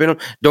wrapped up in them.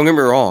 Don't get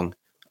me wrong.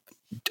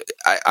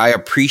 I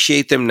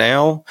appreciate them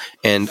now,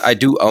 and I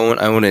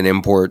own an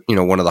import,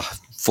 one of the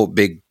full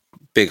big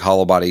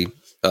hollow body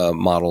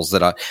models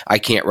that I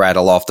can't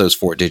rattle off those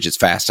 4 digits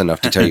fast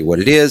enough to tell you what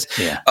it is.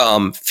 Yeah.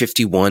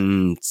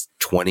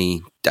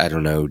 5120, I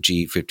don't know,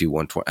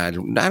 G5120. I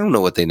don't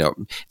know what they know.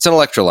 It's an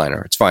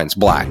Electroliner. It's fine. It's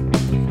black.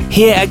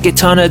 Here at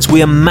Guitar Nerds,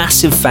 we are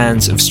massive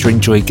fans of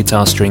Stringjoy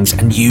guitar strings,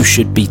 and you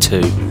should be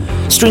too.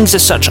 Strings are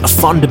such a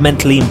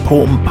fundamentally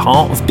important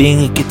part of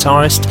being a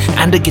guitarist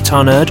and a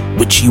guitar nerd,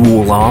 which you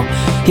all are.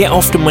 Yet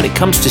often when it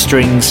comes to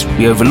strings,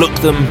 we overlook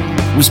them.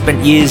 We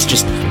spent years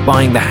just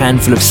buying the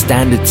handful of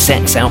standard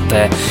sets out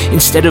there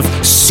instead of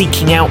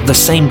seeking out the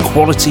same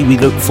quality we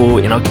look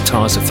for in our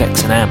guitars,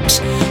 effects and amps.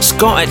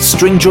 Scott at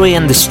Stringjoy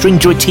and the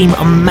Stringjoy team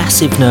are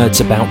massive nerds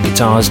about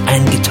guitars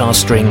and guitar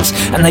strings,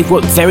 and they've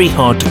worked very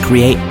hard to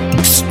create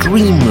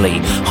extremely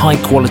high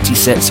quality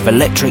sets of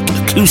electric,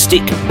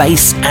 acoustic,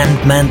 bass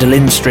and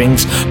mandolin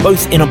strings,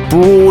 both in a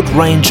broad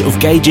range of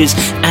gauges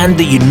and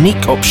the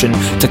unique option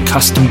to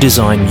custom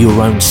design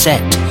your own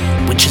set,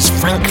 which has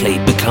frankly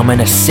become an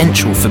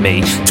essential for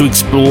me to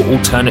explore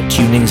alternate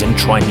tunings and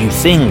try new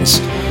things.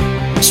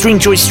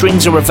 Stringjoy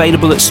strings are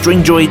available at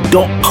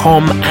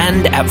stringjoy.com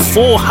and at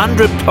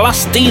 400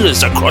 plus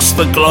dealers across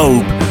the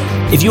globe.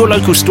 If your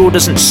local store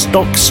doesn't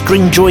stock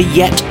Stringjoy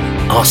yet,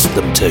 ask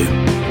them to.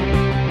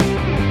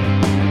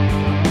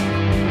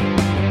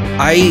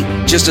 I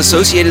just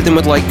associated them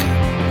with like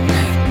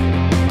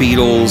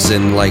Beatles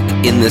and like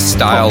in this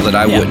style that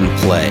I wouldn't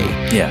play.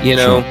 Yeah,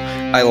 sure.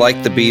 I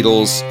like the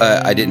Beatles.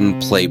 I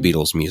didn't play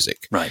Beatles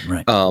music. Right.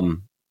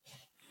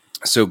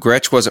 So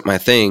Gretsch wasn't my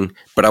thing,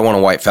 but I want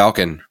a White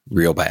Falcon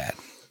real bad.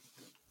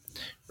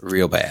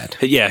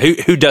 Yeah,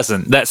 who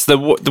doesn't? That's the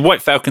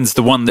White Falcon's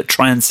the one that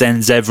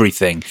transcends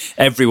everything.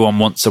 Everyone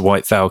wants a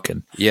White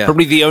Falcon. Yeah.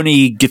 Probably the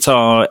only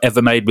guitar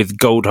ever made with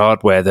gold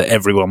hardware that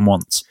everyone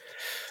wants.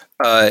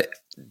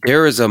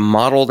 There is a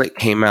model that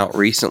came out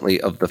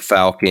recently of the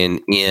Falcon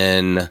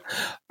in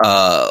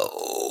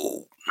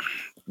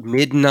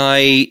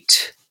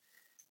Midnight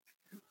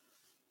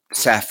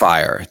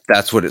Sapphire.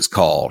 That's what it's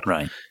called.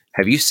 Right.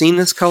 Have you seen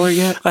this color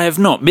yet? I have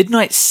not.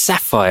 Midnight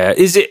Sapphire.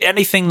 Is it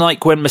anything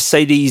like when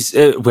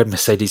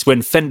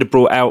Fender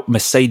brought out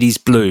Mercedes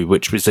Blue,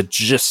 which was a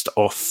just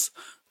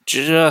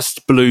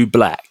blue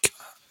black?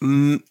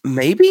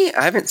 Maybe.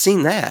 I haven't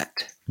seen that.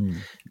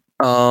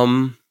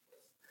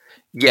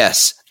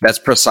 Yes, that's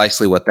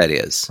precisely what that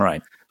is.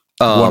 Right.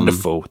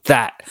 Wonderful.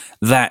 That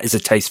is a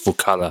tasteful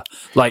color.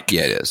 Like,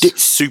 yeah, it is.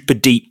 Super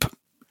deep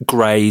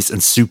greys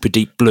and super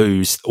deep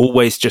blues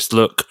always just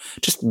look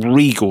just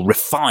regal,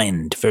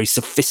 refined, very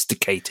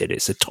sophisticated.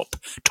 It's a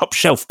top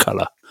shelf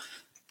color.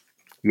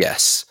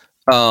 Yes.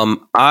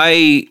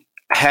 I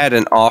had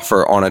an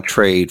offer on a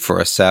trade for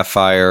a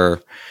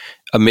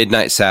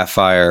Midnight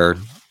Sapphire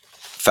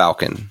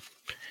Falcon,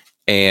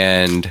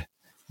 and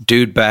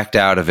dude backed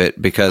out of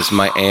it because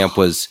my amp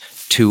was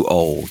too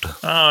old.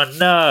 Oh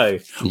no!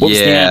 What was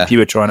the amp you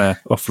were trying to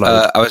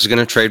offload? I was going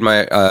to trade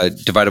my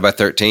divided by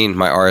 13,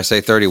 my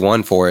RSA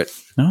 31 for it.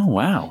 Oh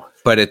wow!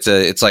 But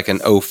it's like an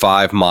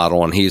 05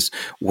 model, and he's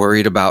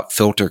worried about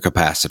filter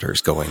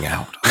capacitors going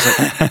out.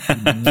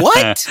 I was like,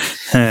 what?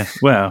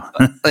 Well,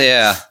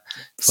 yeah. Fine.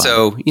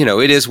 So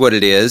it is what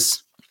it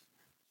is.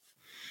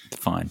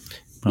 Fine.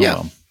 Oh,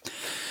 yeah.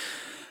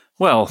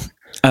 Well.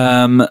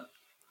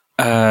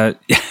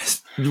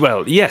 Yes.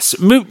 Well, yes.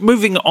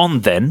 Moving on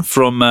then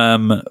from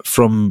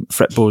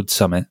Fretboard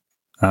Summit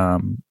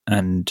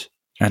and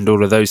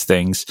all of those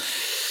things.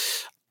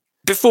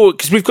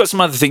 Because we've got some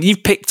other things.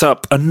 You've picked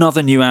up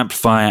another new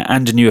amplifier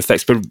and a new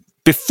effects, but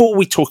before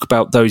we talk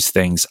about those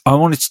things, I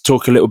wanted to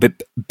talk a little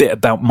bit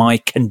about my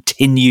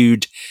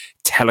continued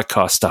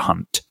Telecaster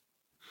hunt.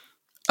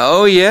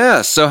 Oh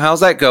yeah. So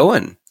how's that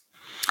going?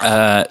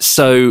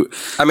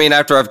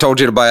 After I've told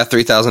you to buy a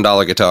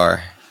 $3,000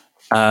 guitar.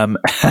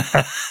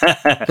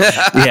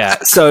 Yeah.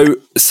 So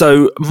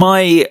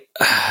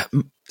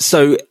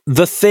So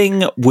the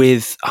thing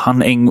with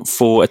hunting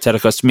for a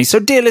Telecaster for me, so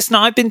dear listener,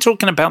 I've been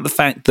talking about the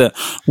fact that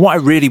what I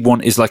really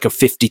want is like a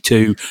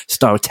 52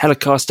 style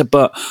Telecaster,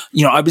 but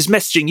I was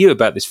messaging you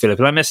about this, Philip,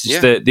 and I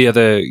messaged the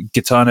other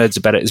guitar nerds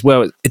about it as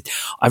well.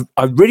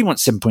 I really want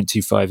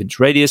 7.25 inch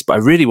radius, but I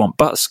really want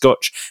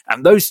butterscotch,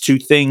 and those two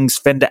things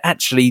Fender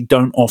actually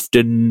don't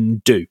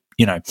often do.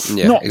 Not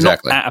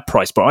at a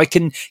price, but I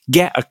can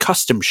get a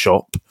custom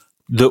shop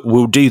that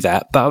will do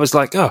that. But I was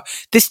like,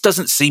 this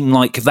doesn't seem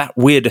like that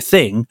weird a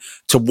thing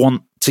to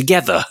want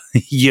together,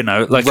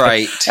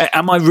 right.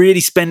 Am I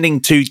really spending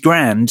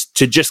 $2,000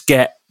 to just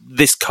get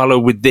this color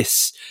with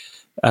this,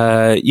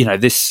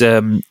 this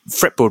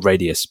fretboard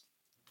radius?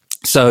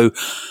 So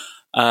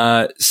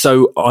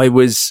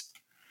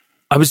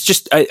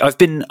I've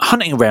been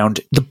hunting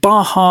around. The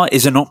Baja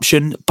is an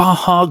option.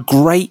 Baja,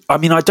 great. I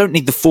mean, I don't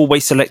need the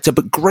four-way selector,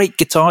 but great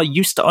guitar.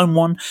 Used to own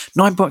one,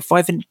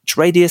 9.5 inch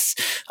radius.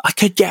 I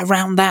could get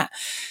around that.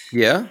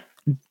 Yeah.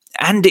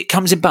 And it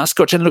comes in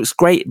butterscotch and looks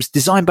great. It was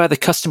designed by the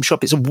custom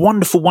shop. It's a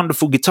wonderful,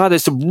 wonderful guitar.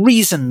 There's a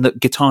reason that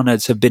guitar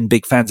nerds have been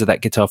big fans of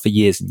that guitar for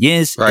years and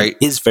years. Right.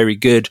 It is very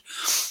good.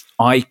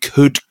 I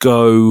could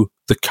go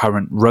the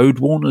current Road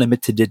Worn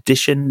limited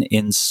edition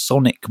in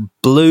Sonic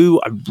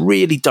Blue. I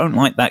really don't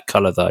like that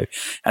color though,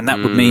 and that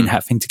would mean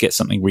having to get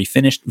something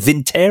refinished.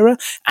 Vintera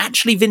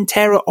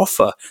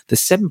offer the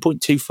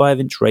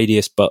 7.25 inch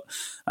radius, but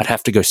I'd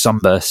have to go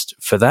Sunburst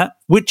for that,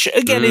 which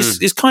again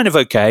is kind of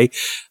okay.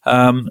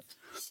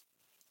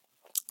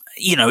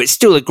 It's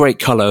still a great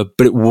color,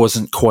 but it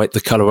wasn't quite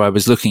the color I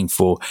was looking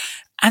for.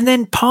 And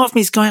then part of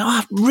me is going,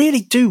 I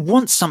really do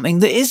want something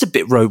that is a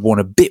bit road worn,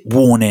 a bit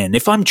worn in,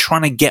 if I'm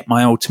trying to get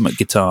my ultimate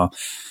guitar.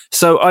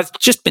 So I've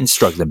just been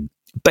struggling.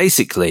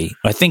 Basically,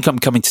 I think I'm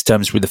coming to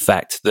terms with the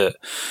fact that,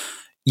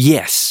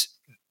 yes,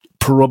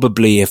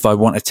 probably if I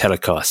want a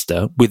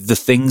Telecaster with the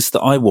things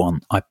that I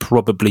want, I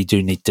probably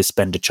do need to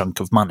spend a chunk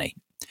of money.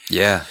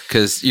 Yeah,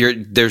 because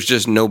there's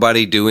just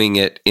nobody doing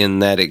it in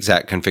that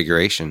exact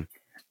configuration.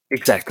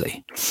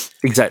 Exactly.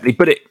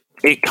 But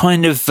it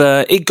kind of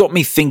it got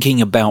me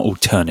thinking about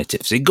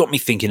alternatives. It got me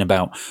thinking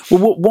about,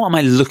 well, what am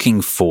I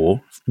looking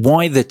for?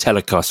 Why the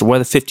Telecaster? Why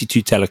the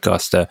 52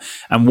 Telecaster?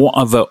 And what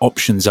other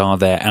options are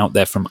there out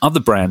there from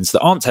other brands that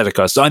aren't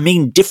Telecaster? I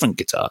mean, different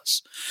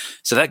guitars.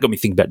 So that got me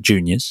thinking about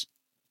Juniors.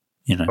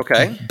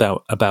 Okay.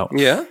 About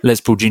Les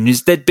Paul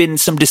Juniors. There'd been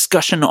some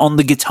discussion on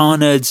the Guitar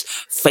Nerds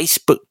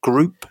Facebook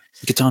group.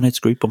 Guitar Nerds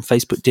group on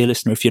Facebook, dear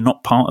listener. If you're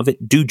not part of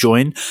it, do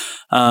join.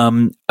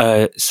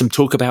 Some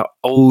talk about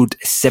old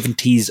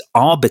 70s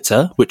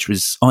Arbiter, which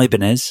was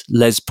Ibanez,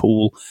 Les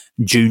Paul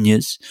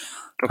Juniors,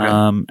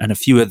 and a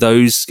few of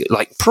those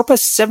like proper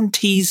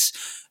 70s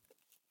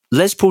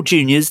Les Paul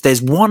Juniors.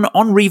 There's one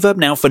on Reverb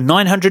now for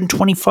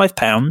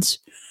 £925.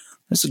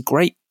 That's a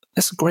great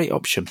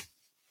option.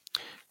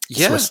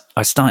 Yeah. So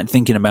I started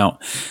thinking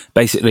about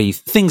basically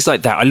things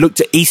like that. I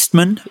looked at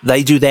Eastman.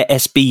 They do their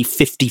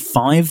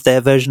SB55, their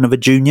version of a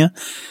Junior,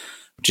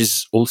 which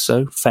is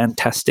also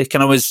fantastic.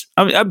 And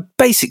I'm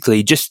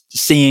basically just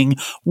seeing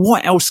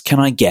what else can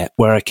I get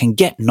where I can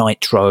get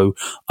nitro,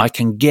 I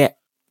can get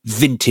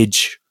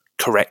vintage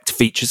correct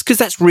features, because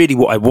that's really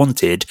what I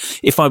wanted.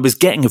 If I was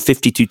getting a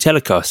 52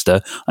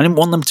 Telecaster, I didn't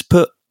want them to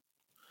put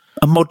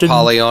a modern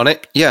poly on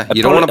it. Yeah,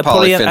 you don't want a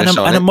poly finish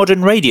on it. And a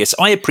modern radius.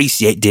 I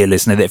appreciate, dear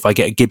listener, that if I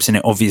get a Gibson,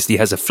 it obviously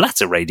has a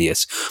flatter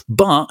radius.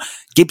 But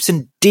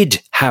Gibson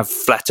did have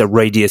flatter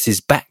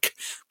radiuses back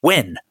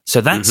when. So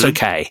that's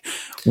okay.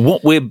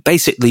 What we're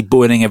basically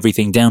boiling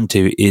everything down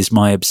to is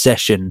my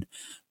obsession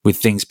with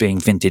things being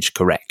vintage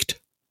correct.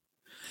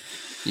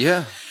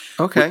 Yeah.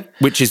 Okay.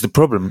 Which is the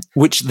problem.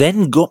 Which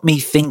then got me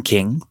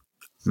thinking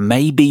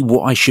maybe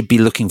what I should be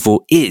looking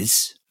for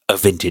is a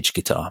vintage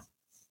guitar.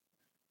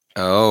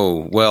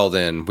 Oh, well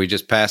then, we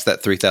just passed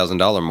that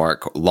 $3,000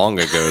 mark long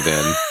ago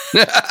then.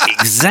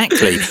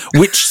 Exactly,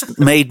 which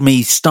made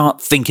me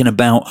start thinking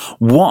about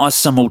what are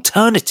some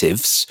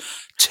alternatives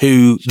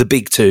to the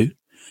big two.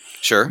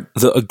 Sure.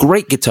 That are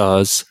great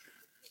guitars,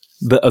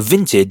 but are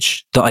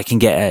vintage that I can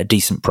get at a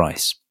decent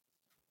price.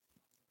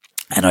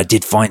 And I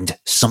did find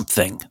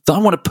something that I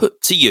want to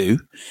put to you.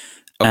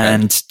 Okay.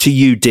 And to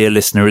you, dear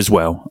listener, as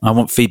well. I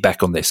want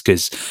feedback on this,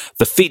 because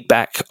the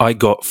feedback I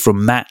got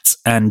from Matt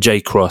and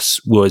J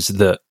Cross was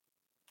that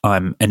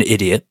I'm an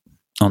idiot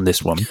on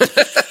this one.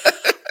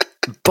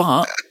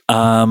 But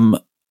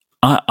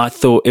I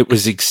thought it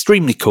was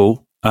extremely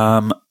cool.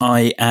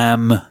 I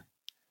am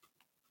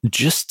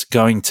just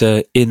going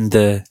to, in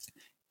the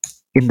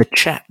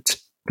chat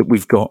that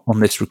we've got on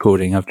this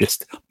recording, I've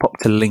just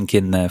popped a link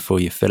in there for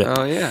you, Philip.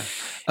 Oh, yeah.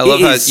 I love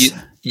how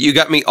you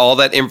got me all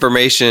that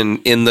information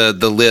in the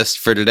list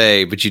for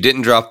today, but you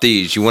didn't drop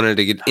these. You wanted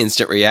to get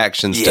instant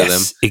reactions to them.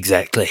 Yes,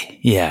 exactly.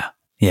 Yeah.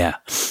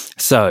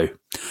 So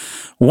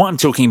what I'm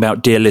talking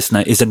about, dear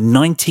listener, is a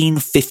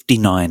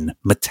 1959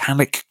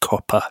 metallic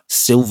copper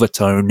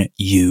Silvertone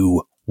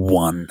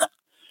U1.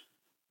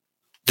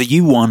 The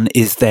U1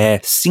 is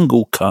their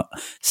single cut,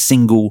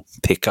 single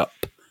pickup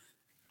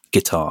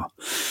guitar.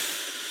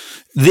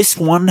 This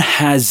one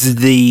has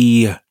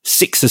the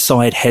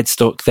 6-a-side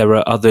headstock. There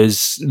are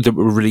others that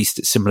were released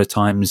at similar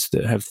times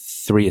that have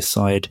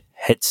 3-a-side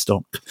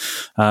headstock.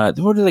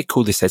 What do they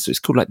call this headstock? It's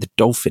called like the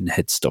dolphin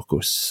headstock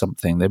or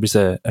something. There was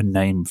a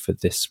name for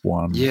this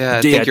one. Yeah,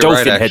 I think you're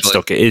dolphin right,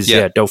 headstock. It is.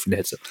 Yeah, dolphin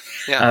headstock.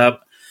 Yeah.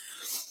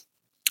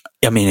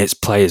 I mean, it's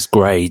player's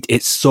grade.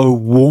 It's so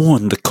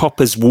worn. The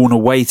copper's worn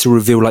away to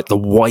reveal like the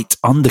white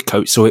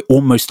undercoat, so it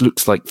almost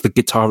looks like the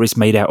guitar is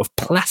made out of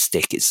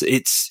plastic.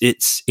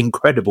 It's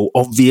incredible.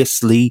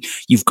 Obviously,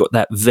 you've got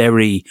that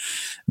very,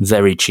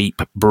 very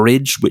cheap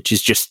bridge, which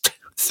is just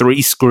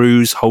 3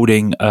 screws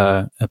holding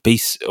a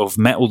piece of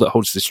metal that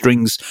holds the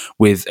strings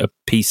with a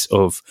piece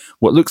of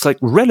what looks like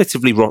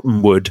relatively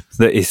rotten wood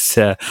that is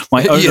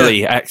my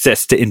only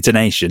access to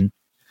intonation.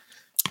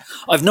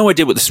 I've no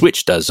idea what the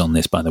switch does on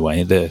this, by the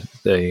way.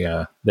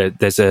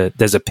 There's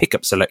a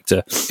pickup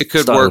selector. It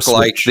could work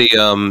like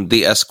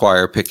the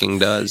Esquire picking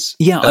does.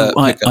 Yeah,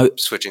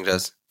 switching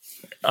does.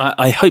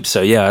 I hope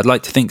so. Yeah, I'd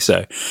like to think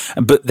so.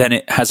 But then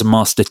it has a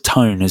master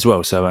tone as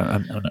well, so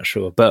I'm not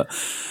sure. But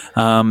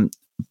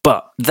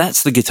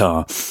that's the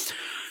guitar.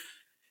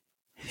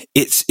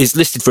 It's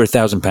listed for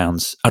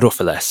 £1,000. I'd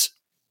offer less.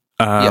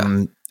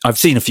 I've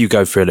seen a few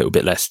go for a little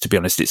bit less, to be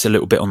honest. It's a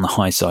little bit on the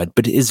high side,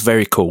 but it is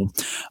very cool.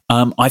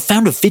 I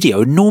found a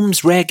video,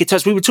 Norm's Rare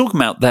Guitars. We were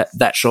talking about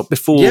that shop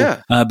before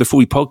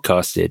we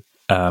podcasted,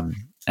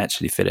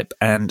 actually, Philip.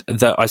 And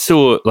I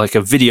saw like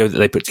a video that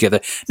they put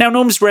together. Now,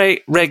 Norm's Rare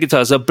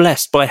Guitars are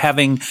blessed by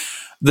having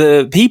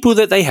the people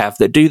that they have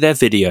that do their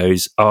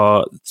videos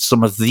are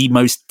some of the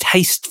most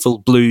tasteful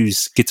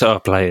blues guitar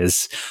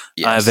players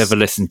I've ever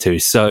listened to.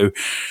 So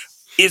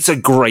it's a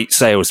great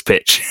sales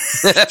pitch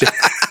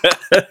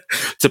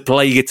to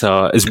play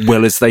guitar as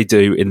well as they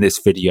do in this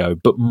video.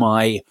 But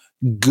my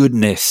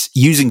goodness,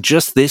 using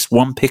just this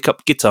one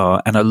pickup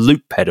guitar and a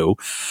loop pedal,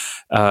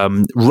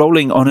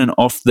 rolling on and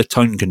off the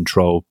tone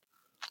control,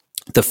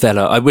 the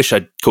fella, I wish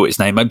I'd caught his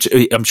name. I'm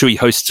sure he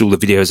hosts all the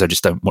videos. I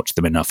just don't watch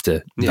them enough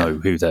to know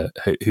who the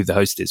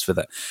host is for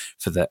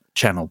that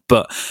channel.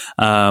 But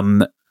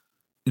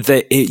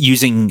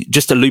using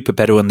just a looper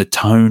pedal and the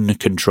tone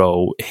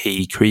control,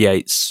 he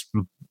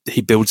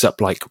builds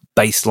up like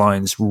bass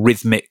lines,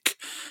 rhythmic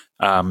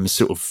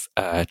sort of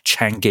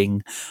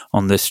changing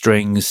on the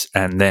strings,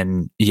 and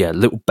then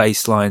little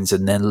bass lines,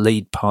 and then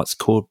lead parts,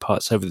 chord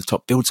parts over the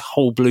top. Builds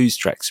whole blues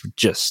tracks with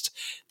just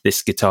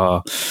this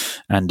guitar,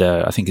 and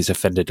I think it's a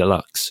Fender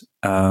Deluxe.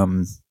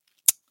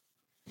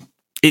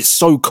 It's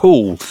so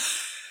cool.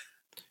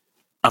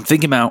 I'm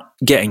thinking about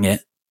getting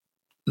it.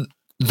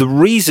 The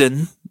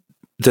reason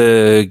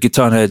the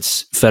Guitar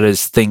Nerds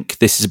fellas think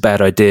this is a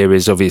bad idea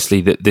is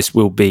obviously that this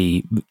will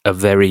be a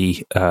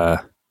very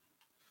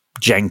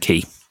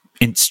janky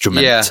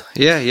instrument.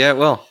 Yeah.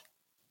 Well,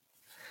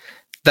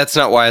 that's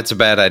not why it's a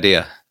bad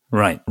idea.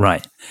 Right.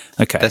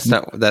 Okay. That's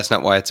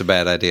not why it's a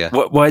bad idea.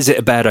 Why is it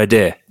a bad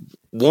idea?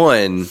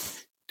 One,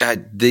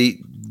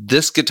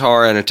 this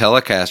guitar and a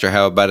Telecaster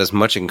have about as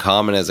much in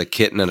common as a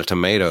kitten and a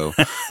tomato.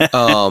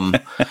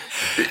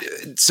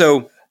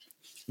 So,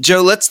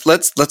 Joe,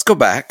 let's go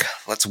back.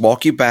 Let's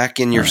walk you back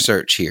in your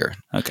search here.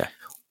 Okay.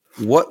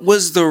 What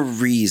was the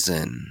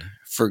reason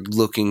for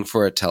looking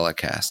for a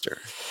Telecaster?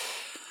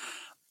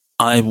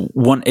 I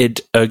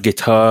wanted a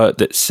guitar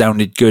that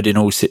sounded good in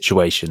all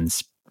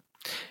situations.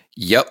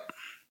 Yep.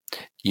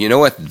 You know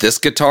what this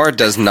guitar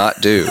does not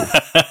do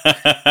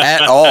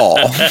at all?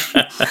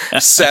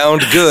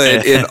 Sound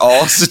good in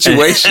all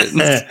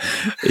situations.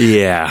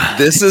 Yeah.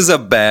 This is a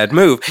bad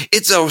move.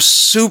 It's a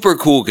super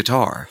cool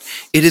guitar.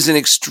 It is an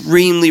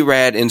extremely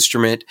rad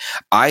instrument.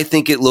 I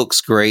think it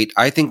looks great.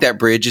 I think that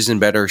bridge is in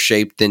better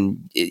shape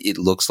than it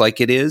looks like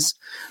it is.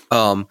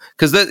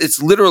 Because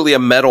it's literally a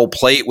metal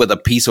plate with a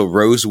piece of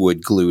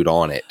rosewood glued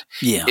on it.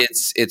 Yeah.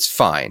 It's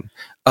fine.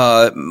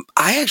 I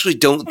actually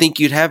don't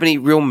think you'd have any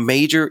real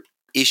major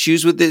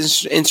issues with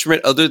this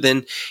instrument other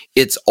than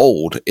it's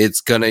old.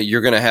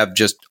 You're gonna have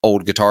just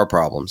old guitar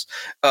problems.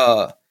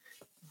 But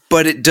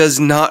it does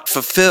not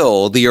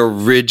fulfill the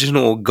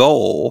original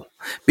goal,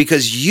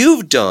 because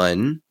you've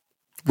done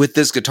with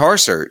this guitar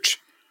search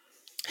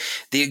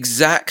the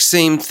exact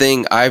same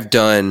thing I've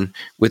done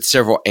with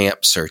several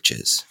amp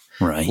searches.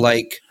 Right.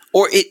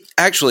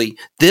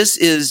 This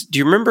is, do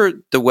you remember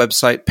the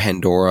website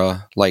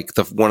Pandora, like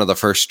one of the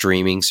first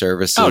streaming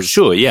services? Oh,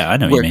 sure. Yeah, I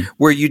know what you mean.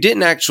 Where you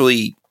didn't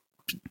actually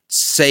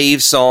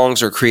save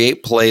songs or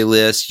create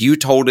playlists. You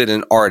told it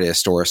an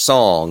artist or a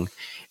song,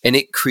 and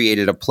it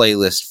created a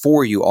playlist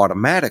for you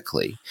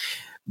automatically.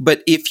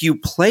 But if you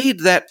played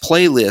that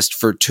playlist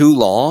for too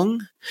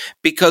long,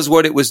 because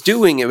what it was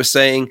doing, it was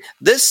saying,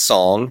 this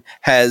song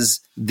has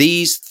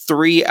these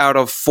 3 out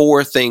of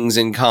 4 things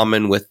in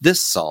common with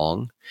this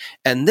song,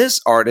 and this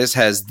artist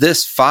has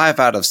this 5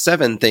 out of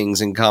 7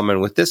 things in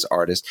common with this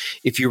artist.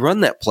 If you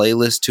run that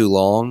playlist too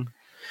long,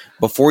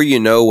 before you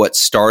know, what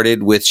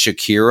started with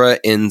Shakira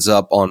ends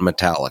up on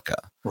Metallica.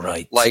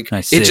 Right. Like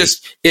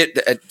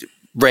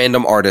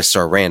random artists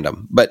are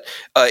random, but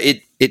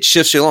it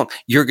shifts you along.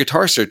 Your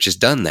guitar search has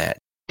done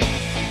that.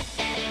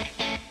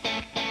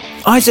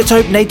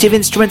 Isotope, Native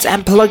Instruments,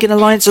 and Plugin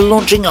Alliance are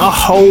launching a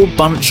whole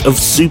bunch of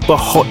super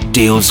hot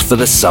deals for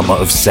the Summer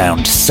of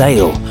Sound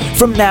sale.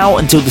 From now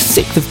until the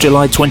 6th of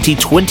July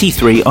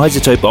 2023,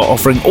 Isotope are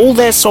offering all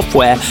their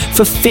software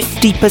for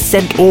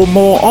 50% or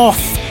more off,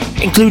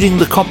 including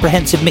the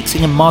comprehensive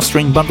mixing and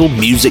mastering bundle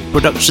Music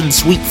Production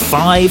Suite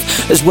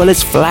 5, as well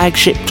as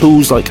flagship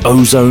tools like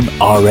Ozone,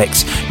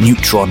 RX,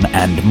 Neutron,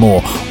 and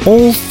more.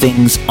 All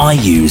things I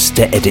use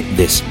to edit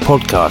this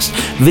podcast.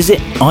 Visit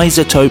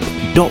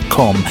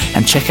isotope.com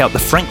and check out the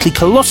frankly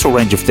colossal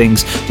range of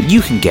things that you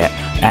can get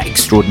at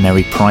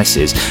extraordinary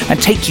prices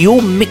and take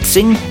your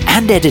mixing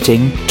and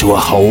editing to a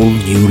whole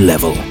new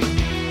level.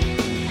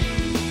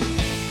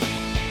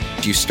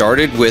 You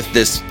started with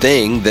this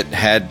thing that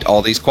had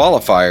all these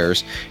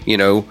qualifiers,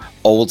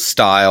 old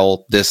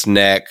style, this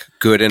neck,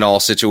 good in all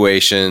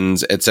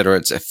situations, etc.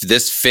 It's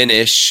this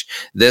finish,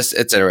 this,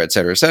 etc.,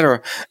 etc.,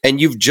 etc.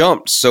 And you've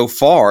jumped so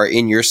far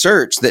in your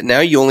search that now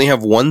you only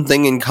have one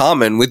thing in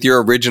common with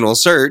your original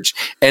search,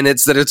 and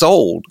it's that it's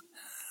old.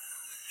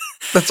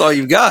 That's all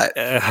you've got.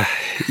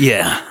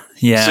 Yeah.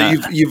 So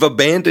you've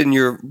abandoned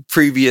your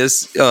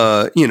previous,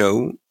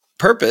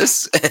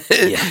 purpose.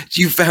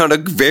 You found a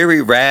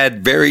very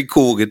rad, very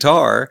cool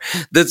guitar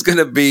that's going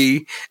to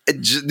be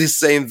the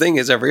same thing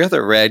as every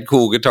other rad,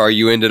 cool guitar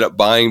you ended up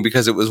buying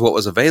because it was what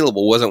was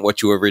available, wasn't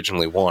what you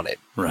originally wanted.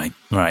 Right.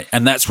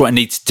 And that's what I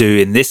need to do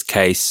in this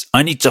case.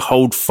 I need to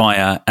hold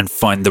fire and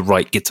find the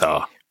right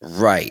guitar.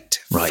 Right.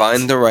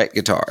 Find the right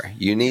guitar.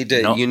 You need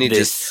to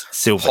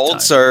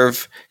hold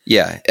serve.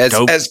 Yeah. As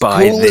cool as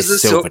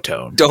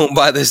Silvertone. Don't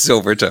buy this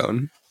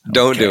Silvertone.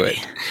 Don't do it.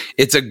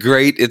 It's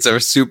a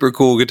super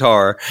cool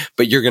guitar,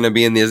 but you're going to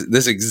be in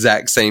this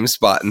exact same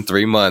spot in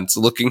 3 months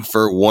looking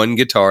for one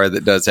guitar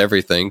that does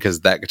everything because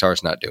that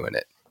guitar's not doing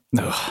it.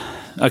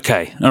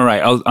 Okay. All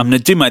right. I'm going to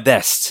do my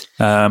best.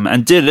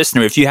 And dear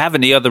listener, if you have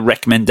any other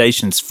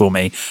recommendations for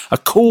me, a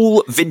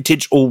cool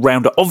vintage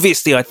all-rounder.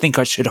 Obviously, I think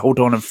I should hold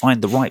on and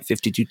find the right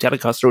 52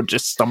 Telecaster or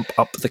just stump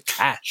up the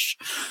cash.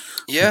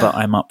 Yeah. But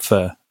I'm up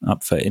for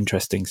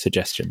interesting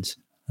suggestions.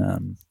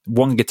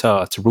 One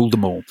guitar to rule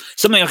them all.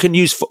 Something I can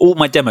use for all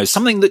my demos.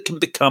 Something that can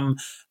become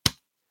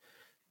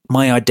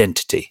my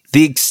identity.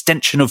 The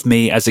extension of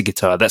me as a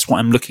guitar. That's what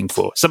I'm looking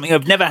for. Something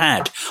I've never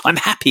had. I'm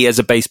happy as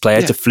a bass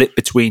player to flip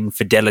between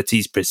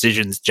fidelities,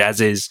 precisions,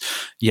 jazzes,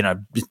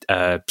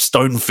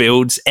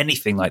 Stonefields,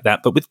 anything like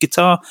that. But with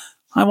guitar,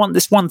 I want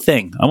this one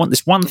thing. I want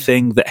this one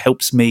thing that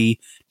helps me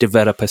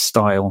develop a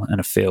style and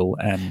a feel,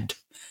 and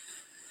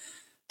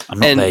I'm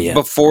not there yet.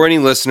 Before any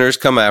listeners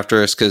come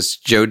after us, because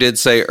Joe did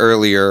say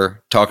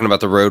earlier, talking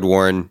about the Road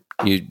Worn,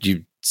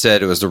 you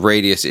said it was the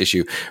radius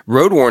issue.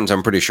 Road Warns,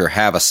 I'm pretty sure,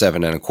 have a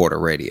 7 1/4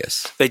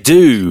 radius. They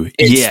do.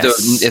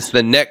 It's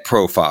the neck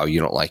profile you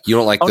don't like. You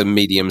don't like the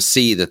medium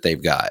C that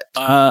they've got.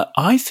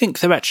 I think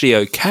they're actually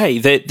okay.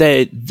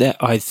 They're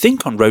I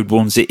think on Road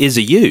Warns it is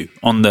a U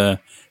on the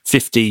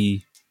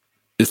 50s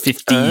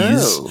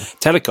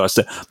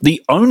Telecaster.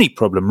 The only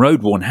problem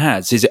Road Worn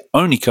has is it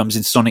only comes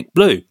in Sonic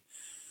Blue.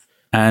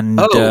 And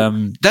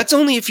that's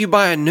only if you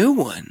buy a new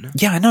one.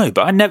 Yeah, I know,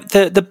 but I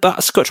never the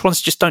butterscotch ones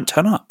just don't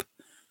turn up.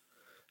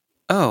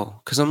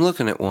 Oh, because I'm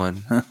looking at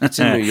one. It's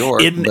in New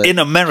York. in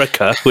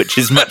America, which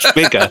is much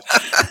bigger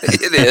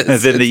it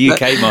is. than the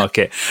UK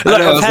market.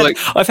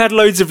 I've had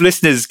loads of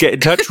listeners get in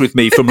touch with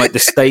me from like the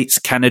States,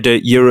 Canada,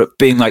 Europe,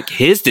 being like,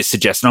 here's this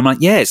suggestion. I'm like,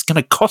 yeah, it's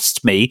going to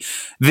cost me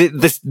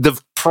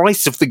the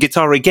price of the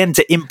guitar again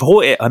to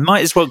import it. I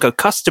might as well go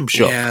custom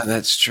shop. Yeah,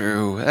 that's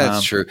true.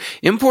 That's true.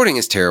 Importing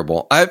is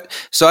terrible. I've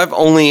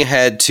only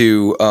had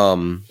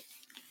to...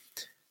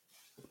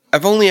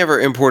 I've only ever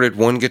imported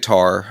one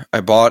guitar. I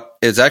bought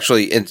it's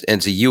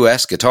a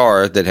US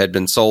guitar that had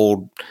been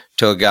sold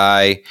to a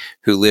guy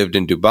who lived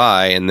in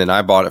Dubai, and then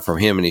I bought it from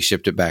him and he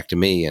shipped it back to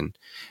me. And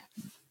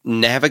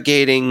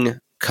navigating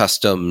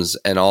customs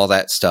and all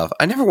that stuff,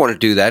 I never want to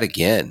do that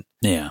again.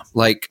 Yeah.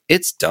 Like,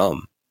 it's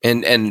dumb.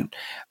 And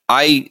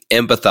I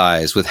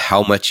empathize with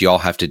how much y'all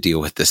have to deal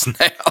with this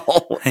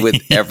now,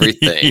 with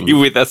everything.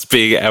 With us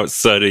being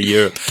outside of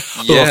Europe.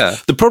 Yeah. Well,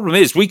 the problem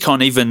is we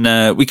can't even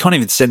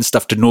send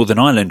stuff to Northern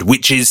Ireland,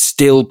 which is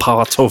still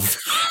part of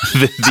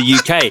the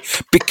UK,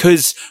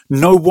 because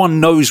no one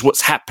knows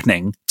what's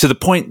happening, to the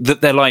point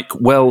that they're like,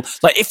 well,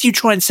 like if you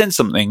try and send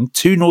something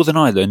to Northern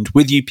Ireland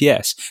with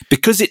UPS,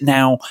 because it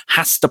now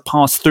has to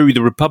pass through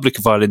the Republic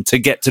of Ireland to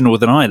get to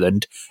Northern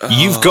Ireland,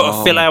 you've got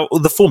to fill out all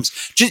the forms.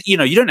 Just, you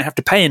don't have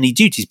to pay any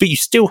duties, but you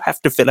still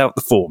have to fill out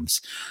the forms.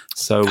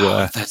 So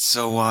that's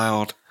so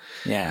wild.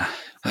 Yeah.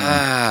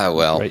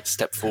 Well. Great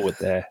step forward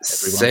there,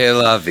 everyone. C'est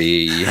la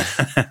vie.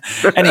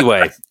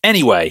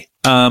 Anyway.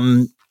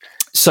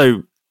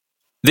 So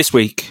this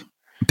week,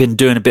 been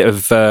doing a bit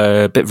of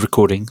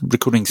recording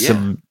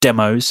some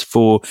demos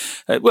for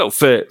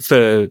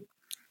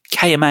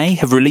KMA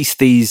have released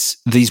these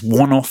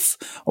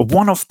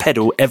one-off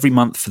pedal every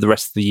month for the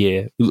rest of the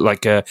year.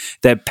 Like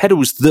they're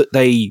pedals that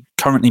they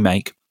currently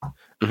make.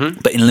 Mm-hmm.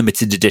 But in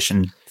limited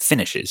edition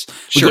finishes.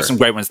 We've got some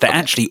great ones. They're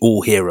actually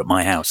all here at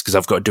my house because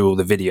I've got to do all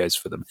the videos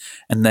for them.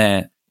 And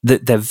they're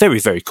they're very,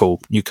 very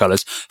cool new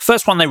colors.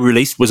 First one they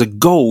released was a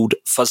gold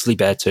Fuzzly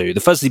Bear 2.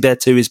 The Fuzzly Bear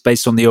 2 is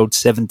based on the old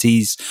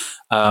 70s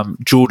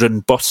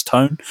Jordan Boss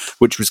Tone,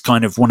 which was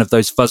kind of one of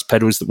those fuzz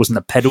pedals that wasn't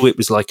a pedal. It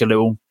was like a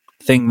little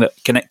thing that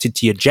connected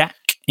to your jack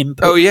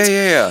input. Oh,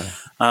 yeah.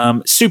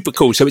 Super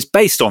cool. So it's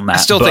based on that. I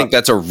still think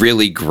that's a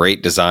really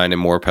great design, and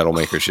more pedal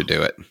makers should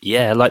do it.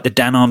 Yeah, like the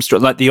Dan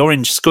Armstrong, like the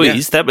Orange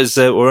Squeeze. Yeah. That was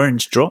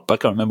Orange Drop. I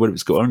can't remember what it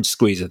was called. Orange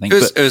Squeeze, I think.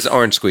 It was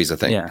Orange Squeeze, I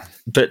think. Yeah,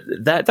 but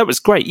that was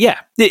great. Yeah,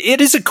 it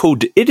is a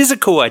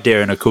cool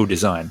idea and a cool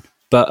design.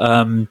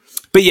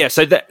 But yeah,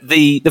 so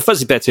the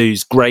Fuzzy Bear 2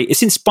 is great.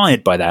 It's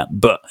inspired by that,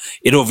 but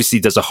it obviously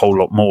does a whole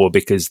lot more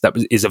because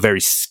is a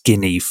very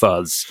skinny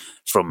fuzz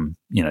from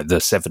the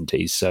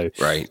 70s. So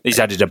he's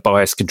added a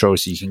bias control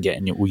so you can get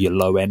in all your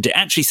low end. It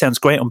actually sounds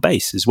great on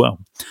bass as well.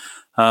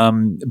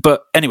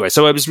 But anyway,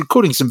 so I was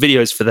recording some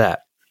videos for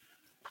that,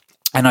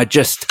 and I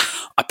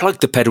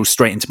plugged the pedal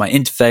straight into my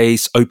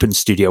interface, opened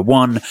Studio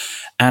One,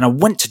 and I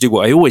went to do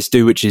what I always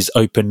do, which is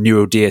open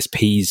Neural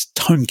DSP's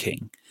Tone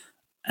King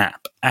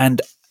app.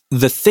 And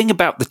the thing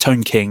about the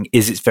Tone King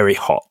is it's very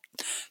hot.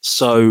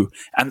 So,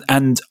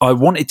 and I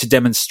wanted to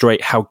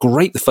demonstrate how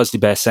great the Fuzzly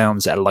Bear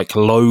sounds at like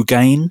low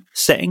gain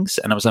settings.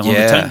 And I was like, well,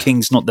 the Tone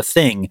King's not the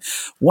thing.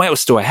 What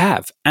else do I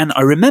have? And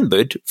I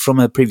remembered from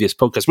a previous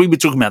podcast, we were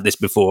talking about this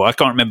before. I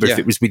can't remember if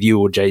it was with you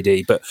or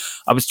JD, but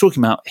I was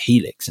talking about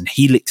Helix and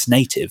Helix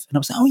Native. And I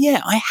was like, oh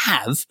yeah, I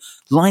have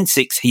Line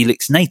 6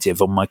 Helix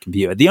Native on my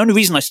computer. The only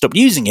reason I stopped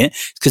using it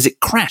is because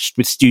it crashed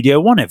with Studio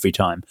One every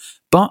time.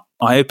 But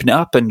I opened it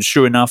up, and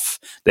sure enough,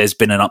 there's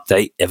been an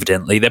update,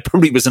 evidently. There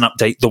probably was an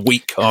update the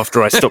week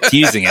after I stopped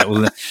using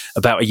it,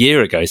 about a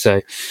year ago.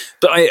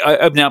 But I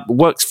opened it up, it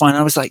works fine.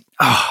 I was like,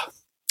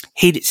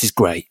 Helix is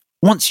great.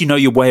 Once you know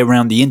your way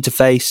around the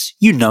interface,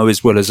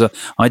 as well as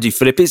I do,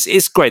 Philip,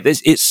 it's great.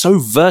 It's so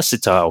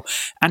versatile.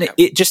 And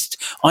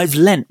I've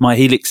lent my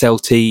Helix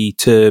LT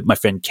to my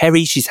friend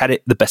Kerry. She's had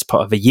it the best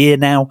part of a year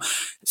now.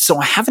 So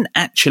I haven't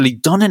actually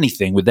done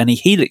anything with any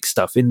Helix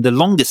stuff in the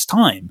longest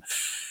time.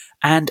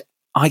 And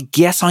I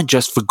guess I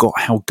just forgot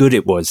how good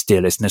it was,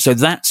 dear listener. So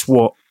that's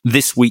what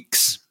this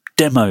week's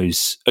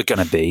demos are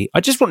going to be.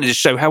 I just wanted to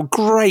show how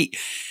great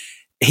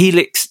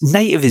Helix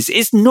Native is.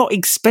 It's not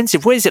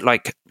expensive. What is it,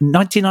 like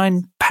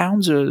 £99?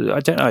 Or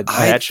I don't know.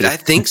 I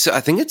think so. I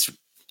think it's,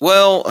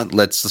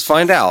 let's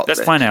find out.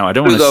 Let's find out. I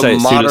don't want to say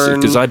it's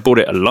because I bought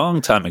it a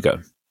long time ago.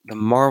 The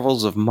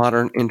marvels of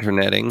modern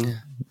interneting.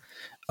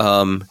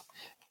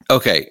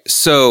 Okay,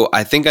 so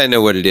I think I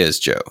know what it is,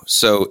 Joe.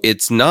 So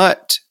it's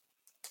not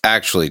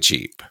actually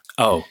cheap.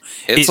 Oh,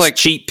 it's like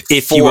cheap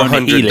if you own a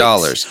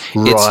Helix.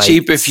 It's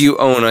cheap if you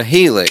own a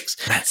Helix.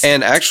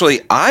 And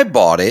actually, I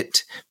bought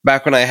it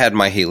back when I had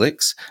my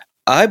Helix.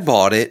 I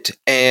bought it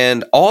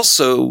and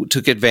also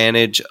took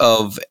advantage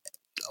of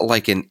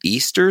like an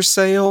Easter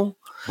sale.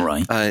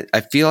 Right.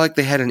 I feel like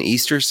they had an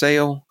Easter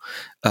sale,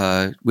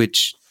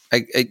 which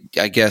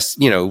I guess,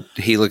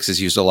 Helix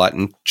is used a lot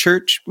in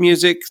church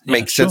music.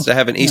 Makes sense to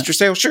have an Easter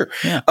sale. Sure.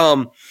 Yeah.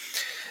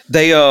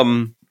 They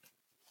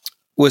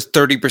was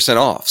 30%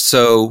 off.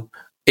 So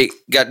it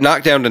got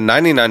knocked down to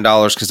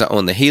 $99 because I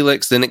own the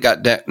Helix. Then it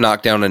got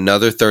knocked down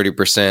another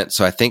 30%.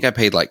 So I think I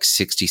paid like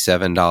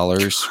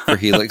 $67 for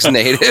Helix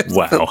Native.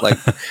 Wow. Like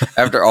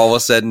after all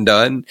was said and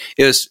done,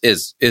 is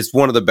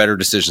one of the better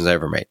decisions I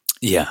ever made.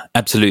 Yeah,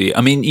 absolutely.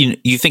 I mean,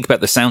 you think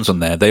about the sounds on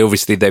there.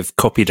 They've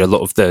copied a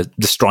lot of the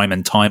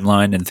Strymon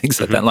timeline and things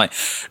like that. Like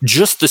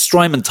just the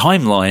Strymon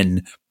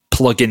timeline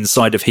plug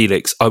inside of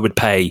Helix, I would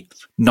pay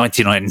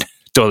 $99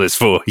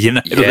 for,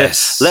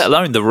 yes. let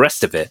alone the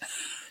rest of it.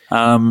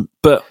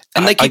 But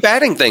they keep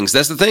adding things.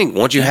 That's the thing.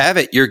 Once you have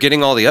it, you're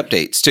getting all the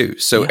updates too.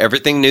 So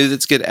everything new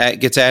that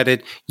gets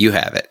added, you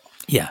have it.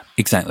 Yeah,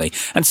 exactly.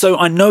 And so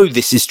I know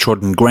this is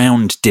trodden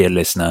ground, dear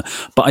listener,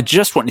 but I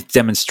just wanted to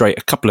demonstrate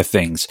a couple of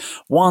things.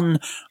 One,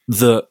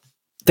 the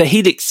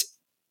Helix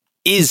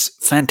is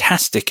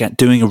fantastic at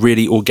doing a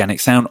really organic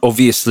sound.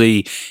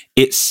 Obviously,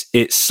 it's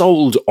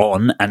sold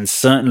on, and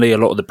certainly a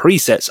lot of the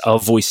presets are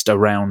voiced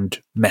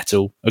around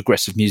metal,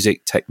 aggressive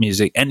music, tech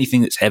music,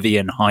 anything that's heavy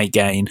and high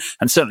gain.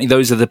 And certainly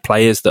those are the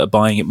players that are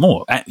buying it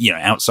more,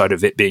 outside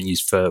of it being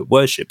used for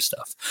worship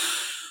stuff.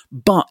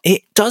 But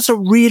it does a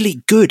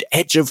really good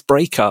edge of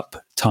breakup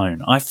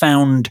tone. I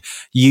found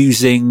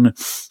using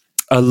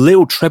a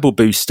little treble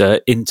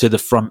booster into the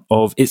front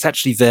of, it's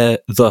actually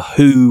the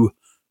Who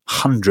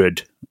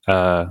 100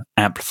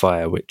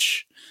 amplifier,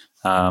 which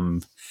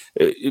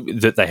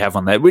that they have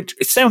on there, which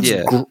it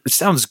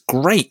sounds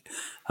great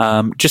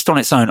just on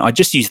its own. I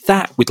just used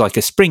that with like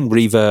a spring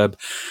reverb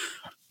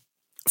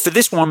for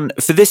this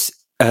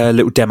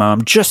little demo.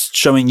 I'm just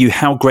showing you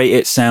how great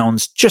it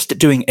sounds just at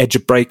doing edge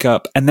of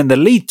breakup. And then the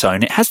lead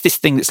tone, it has this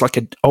thing that's like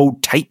an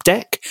old tape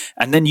deck,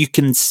 and then you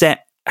can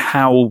set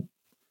how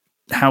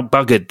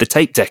buggered the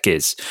tape deck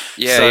is.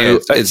 Yeah,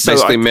 so, it's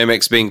basically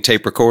mimics being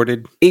tape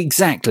recorded.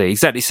 Exactly.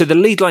 So the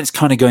lead line's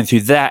kind of going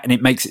through that, and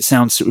it makes it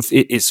sound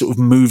it sort of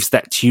moves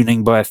that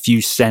tuning by a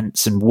few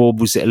cents and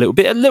warbles it a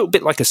little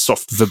bit like a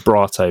soft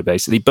vibrato,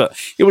 basically. But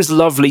it was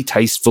lovely,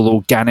 tasteful,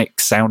 organic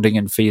sounding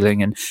and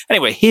feeling. And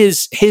anyway,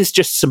 here's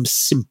just some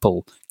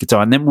simple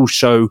guitar, and then we'll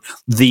show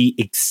the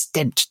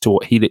extent to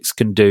what Helix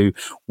can do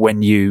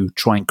when you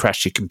try and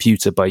crash your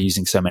computer by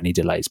using so many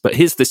delays. But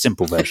here's the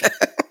simple version.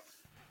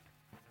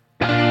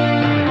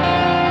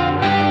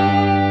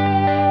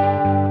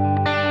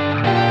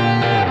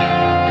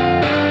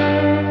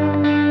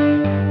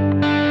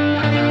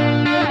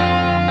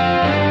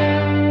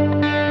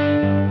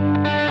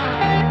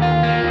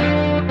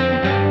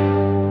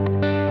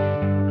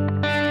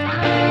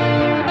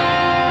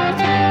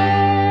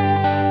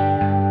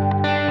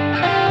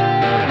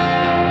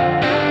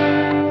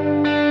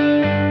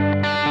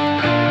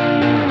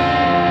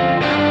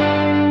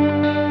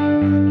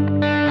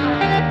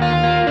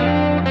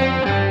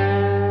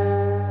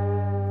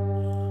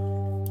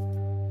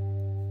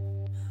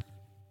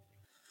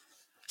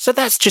 So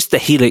that's just the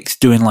Helix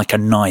doing like a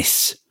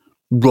nice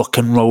rock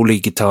and rolly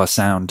guitar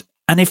sound.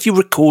 And if you're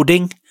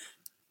recording,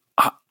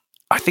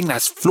 I think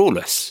that's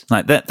flawless.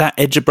 Like that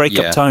edge of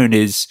breakup tone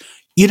is,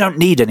 you don't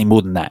need any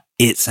more than that.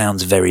 It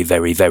sounds very,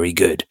 very, very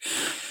good.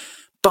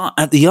 But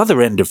at the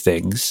other end of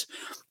things,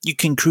 you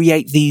can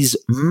create these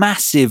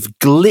massive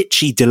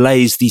glitchy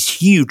delays, these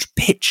huge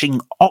pitching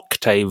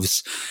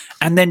octaves,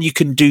 and then you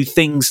can do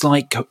things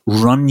like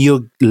run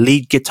your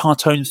lead guitar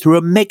tone through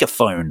a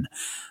megaphone.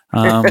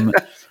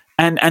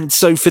 And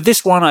so for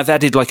this one, I've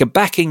added like a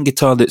backing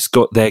guitar that's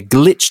got their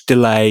glitch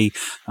delay.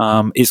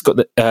 It's got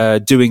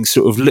the, doing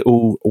sort of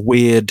little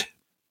weird,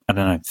 I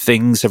don't know,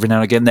 things every now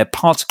and again. Their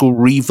particle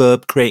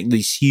reverb creating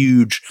these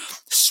huge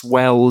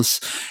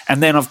swells.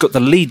 And then I've got the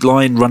lead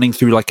line running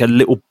through like a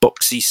little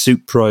boxy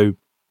Supro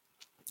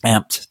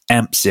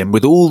amp sim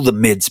with all the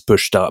mids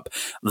pushed up.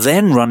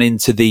 Then run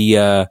into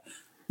the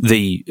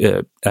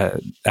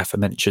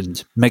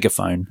aforementioned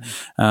megaphone,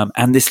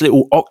 and this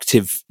little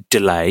octave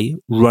delay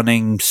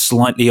running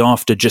slightly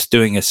after just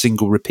doing a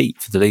single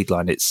repeat for the lead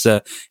line. It's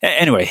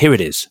anyway, here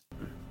it is.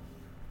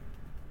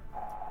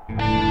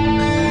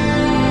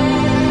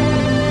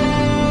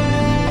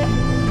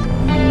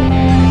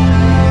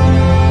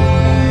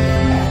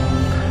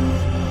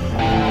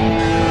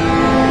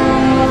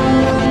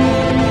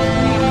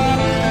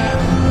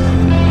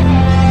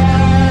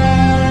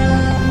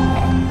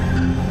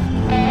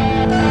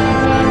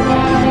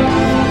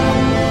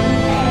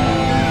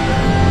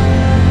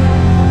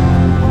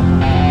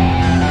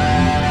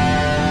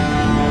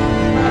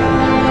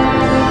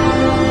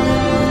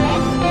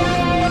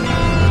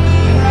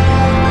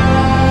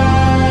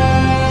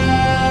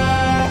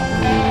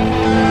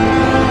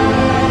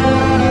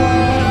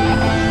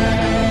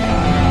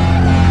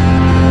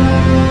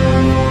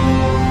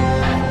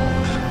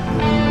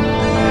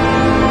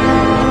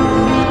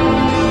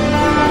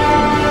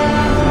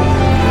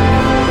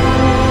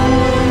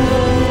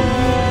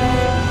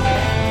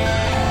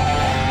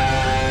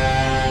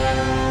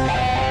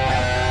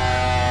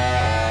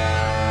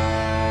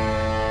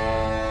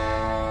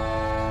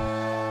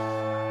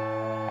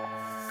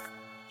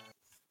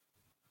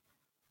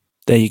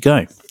 There you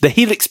go. The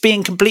Helix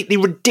being completely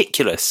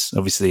ridiculous.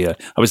 Obviously, I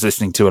was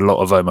listening to a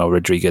lot of Omar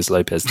Rodriguez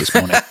Lopez this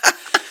morning.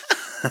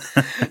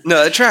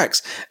 No, it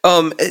tracks.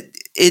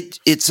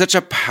 It's such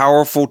a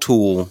powerful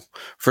tool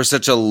for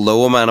such a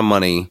low amount of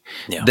money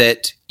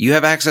that you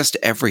have access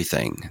to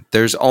everything.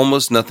 There's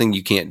almost nothing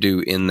you can't do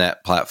in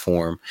that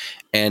platform.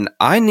 And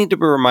I need to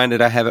be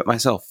reminded I have it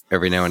myself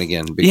every now and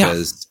again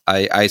because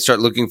I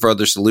start looking for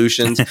other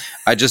solutions.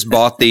 I just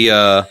bought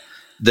the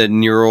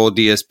Neural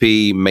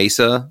DSP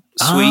Mesa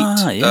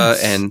suite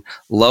and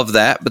love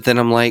that. But then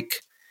I'm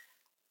like,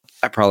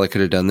 I probably could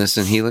have done this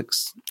in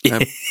Helix.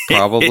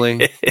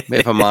 Probably,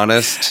 if I'm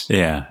honest.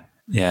 Yeah.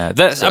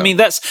 I mean,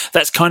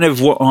 that's kind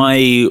of what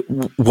I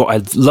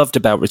loved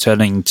about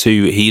returning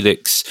to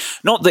Helix.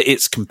 Not that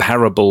it's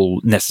comparable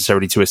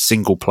necessarily to a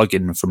single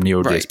plugin from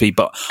Neural DSP,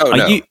 but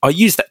I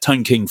use that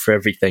Tone King for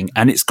everything,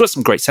 and it's got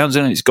some great sounds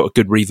in it. It's got a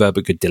good reverb,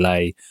 a good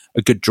delay,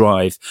 a good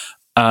drive.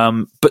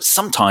 But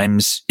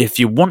sometimes if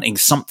you're wanting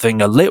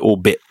something a little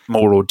bit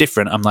more or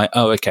different, I'm like,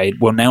 oh, okay,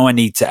 well, now I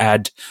need to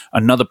add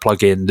another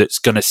plugin that's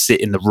going to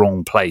sit in the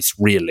wrong place,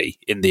 really,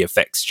 in the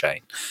effects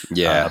chain.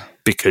 Yeah.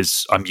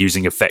 Because I'm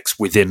using effects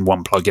within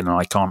one plugin and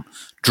I can't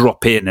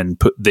drop in and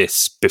put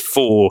this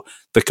before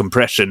the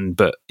compression,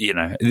 but, you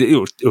know,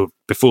 or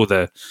before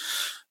the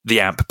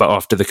amp, but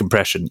after the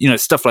compression, you know,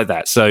 stuff like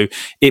that. So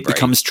it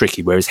becomes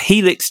tricky, whereas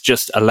Helix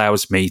just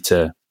allows me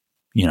to,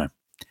 you know,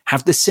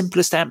 have the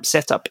simplest amp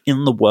setup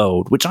in the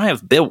world, which I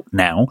have built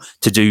now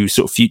to do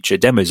sort of future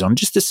demos on,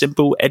 just a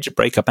simple edge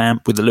breakup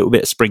amp with a little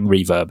bit of spring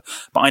reverb.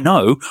 But I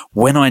know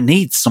when I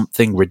need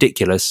something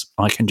ridiculous,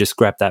 I can just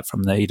grab that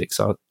from the Helix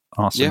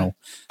arsenal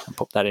and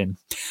pop that in.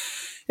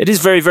 It is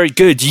very, very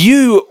good.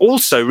 You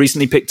also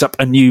recently picked up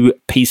a new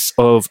piece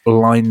of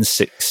Line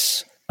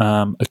 6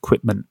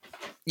 equipment.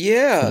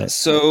 Yeah.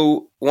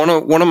 So one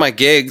of my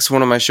gigs,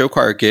 one of my show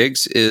choir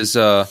gigs, is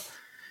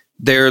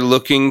they're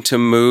looking to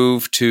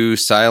move to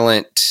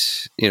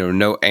silent,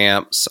 no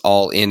amps,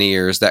 all in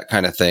ears, that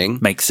kind of thing.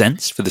 Makes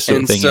sense for the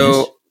sort of thing.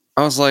 So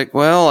I was like,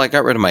 well, I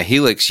got rid of my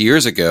Helix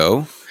years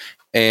ago,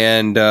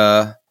 and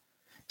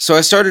so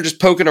I started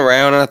just poking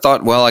around, and I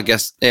thought, well, I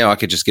guess I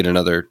could just get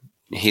another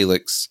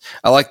Helix.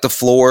 I like the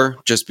floor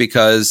just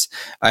because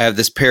I have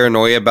this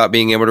paranoia about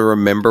being able to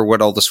remember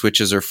what all the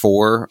switches are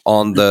for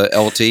on the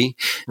LT.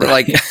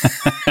 Right. Like,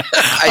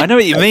 I know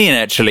what you mean.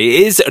 Actually,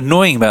 it is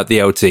annoying about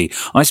the LT.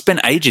 I spent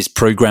ages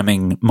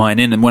programming mine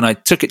in, and when I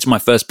took it to my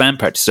first band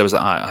practice, I was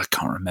like, I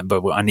can't remember.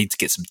 I need to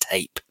get some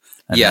tape.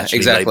 And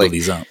exactly. Label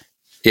these up.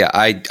 Yeah,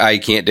 I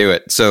can't do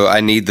it. So I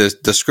need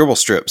the scribble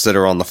strips that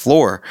are on the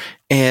floor.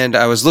 And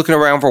I was looking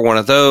around for one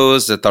of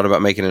those. I thought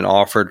about making an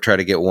offer to try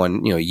to get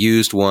one,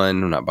 used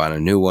one. I'm not buying a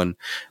new one.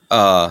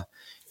 And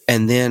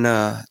then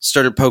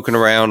started poking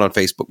around on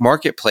Facebook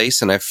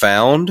Marketplace, and I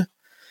found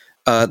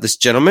this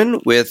gentleman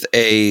with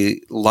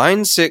a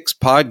Line 6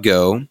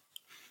 Podgo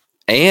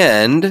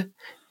and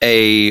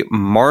a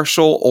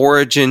Marshall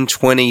Origin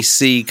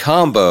 20C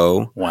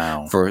combo.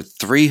 Wow. For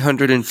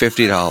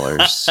 $350.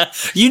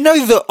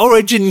 The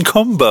Origin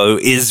combo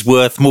is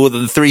worth more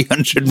than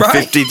 $350.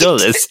 Right.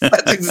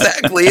 That's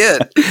exactly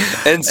it.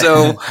 And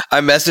so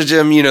I messaged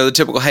him, the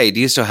typical, hey, do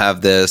you still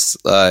have this?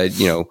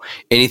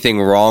 Anything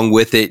wrong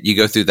with it? You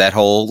go through that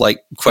whole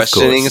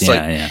questioning. It's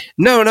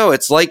no,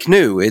 it's like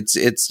new.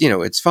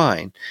 It's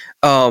fine.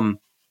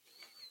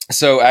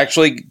 So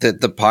actually,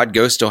 the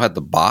Podgo still had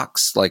the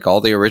box, like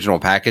all the original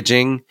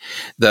packaging.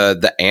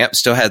 The amp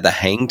still had the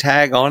hang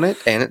tag on it,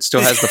 and it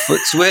still has the foot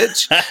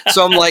switch.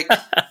 So I'm like,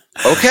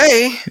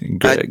 okay,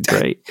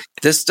 great.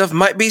 This stuff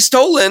might be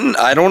stolen.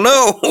 I don't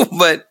know,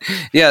 but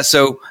yeah.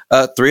 So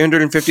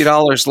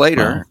 $350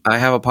 later, I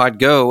have a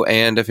Podgo,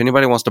 and if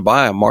anybody wants to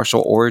buy a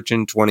Marshall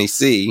Origin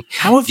 20C,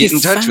 get in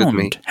touch with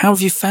me. How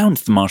have you found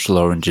the Marshall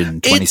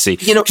Origin 20C?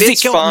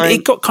 It's fine.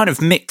 It got kind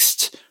of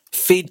mixed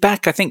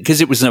feedback, I think,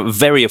 because it was a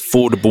very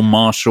affordable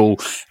Marshall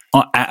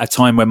at a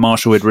time when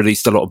Marshall had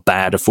released a lot of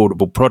bad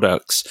affordable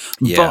products.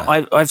 Yeah.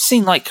 But I've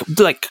seen like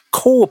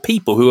core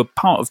people who are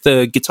part of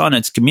the Guitar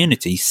Nerds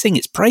community sing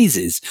its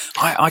praises.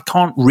 I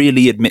can't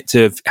really admit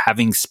to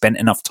having spent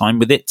enough time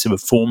with it to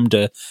have formed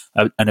an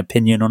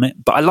opinion on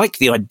it. But I like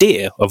the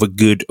idea of a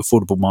good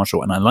affordable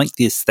Marshall, and I like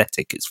the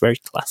aesthetic. It's very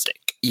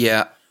classic.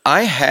 Yeah.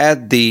 I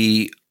had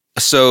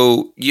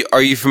so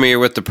are you familiar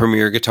with the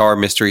Premier Guitar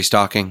mystery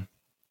stocking?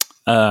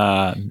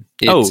 I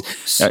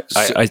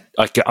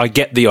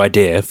get the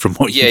idea from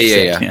what you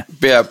said.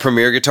 Yeah.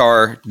 Premier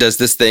Guitar does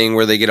this thing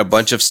where they get a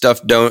bunch of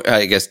stuff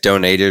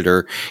donated,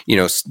 or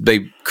they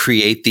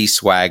create these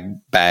swag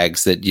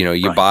bags that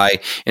you buy,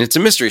 and it's a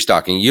mystery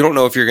stocking. You don't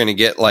know if you're going to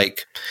get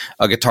like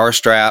a guitar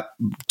strap,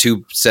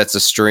 2 sets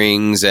of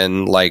strings,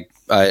 and like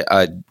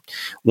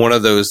one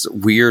of those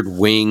weird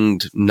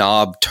winged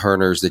knob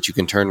turners that you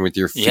can turn with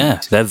your feet.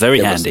 Yeah, they're very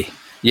handy.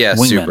 Yeah,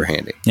 Wingman. Super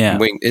handy. Yeah,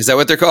 is that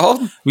what they're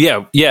called?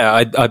 Yeah.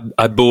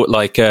 I bought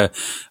like a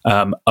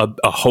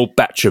whole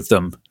batch of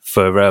them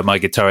for my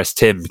guitarist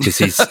Tim, because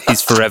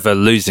he's forever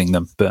losing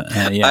them. But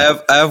I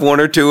have 1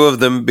 or 2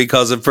 of them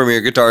because of Premier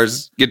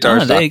Guitar's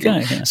guitar stocking. There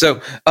you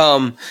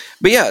go.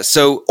 Yeah.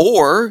 So,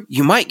 or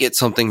you might get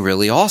something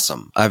really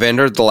awesome. I've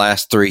entered the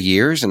last 3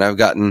 years, and I've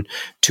gotten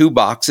 2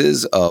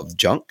 boxes of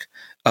junk.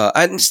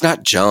 It's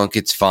not junk.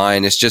 It's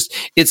fine. It's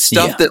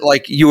stuff that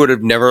like you would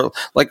have never,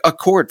 like a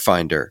chord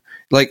finder.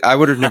 Like I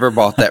would have never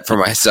bought that for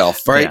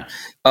myself. Right.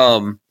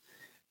 Yeah.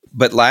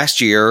 But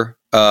last year,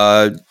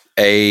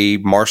 a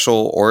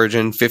Marshall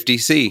Origin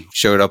 50C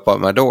showed up at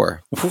my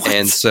door. What?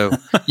 And so,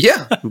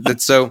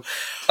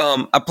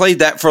 I played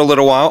that for a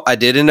little while. I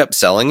did end up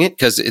selling it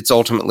because it's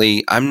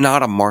ultimately, I'm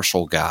not a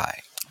Marshall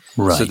guy.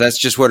 Right. So that's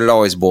just what it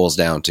always boils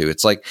down to.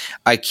 It's like,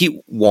 I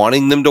keep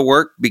wanting them to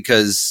work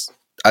because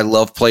I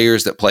love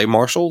players that play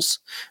Marshalls,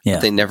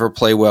 but they never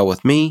play well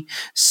with me.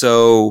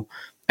 So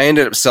I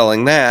ended up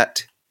selling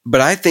that, but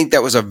I think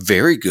that was a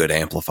very good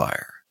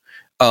amplifier.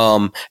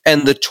 And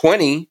the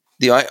 20,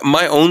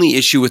 my only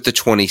issue with the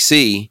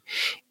 20C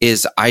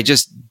is I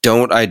just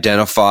don't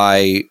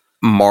identify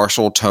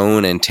Marshall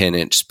tone and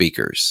 10-inch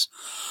speakers.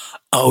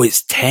 Oh,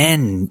 it's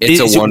 10. It's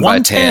a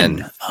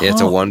 1x10. Oh.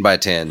 It's a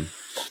 1x10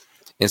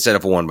 instead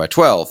of a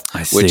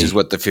 1x12, which is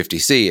what the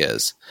 50C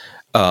is.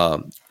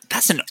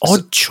 That's an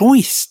odd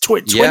choice.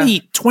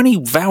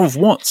 20 valve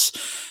watts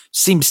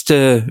seems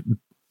to,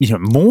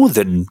 more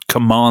than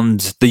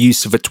command the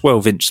use of a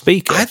 12-inch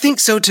speaker. I think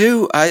so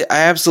too. I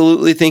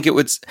absolutely think it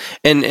would.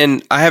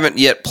 And I haven't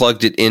yet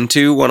plugged it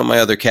into one of my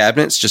other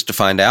cabinets just to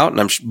find out.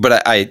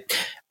 But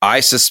I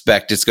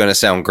suspect it's going to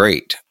sound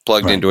great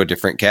plugged into a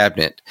different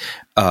cabinet.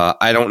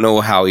 I don't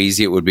know how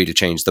easy it would be to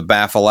change the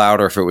baffle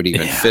out, or if it would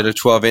even fit a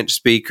 12-inch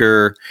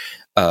speaker,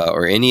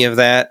 or any of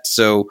that.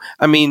 So,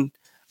 I mean,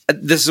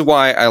 this is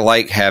why I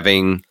like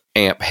having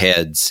amp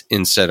heads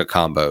instead of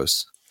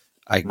combos.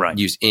 I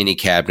use any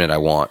cabinet I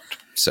want.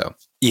 So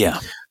yeah,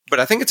 but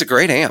I think it's a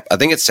great amp. I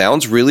think it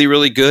sounds really,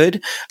 really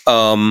good.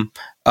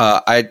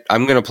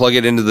 I'm going to plug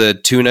it into the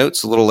 2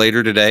 Notes a little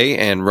later today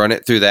and run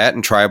it through that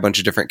and try a bunch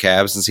of different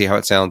cabs and see how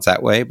it sounds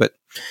that way. But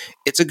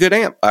it's a good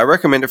amp. I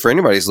recommend it for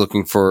anybody who's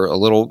looking for a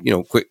little,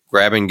 quick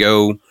grab and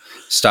go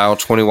style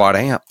 20-watt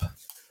amp.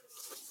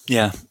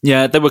 Yeah,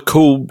 they were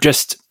cool,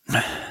 just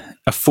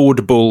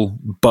affordable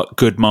but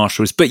good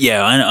Marshalls. But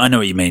yeah, I know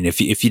what you mean.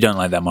 If you don't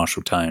like that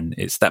Marshall tone,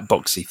 it's that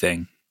boxy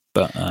thing.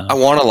 But I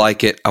want to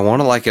like it. I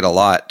want to like it a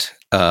lot.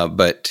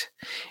 But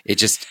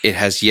it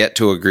has yet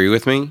to agree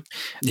with me.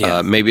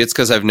 Yeah. Maybe it's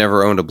because I've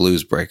never owned a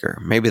blues breaker.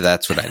 Maybe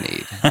that's what I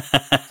need.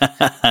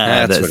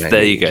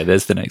 There you go.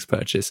 There's the next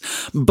purchase.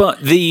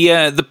 But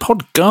the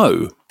Pod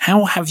Go,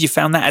 how have you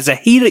found that as a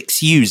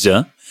Helix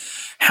user?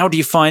 How do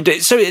you find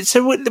it? So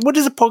what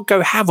does the Pod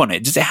Go have on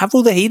it? Does it have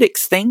all the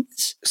Helix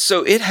things?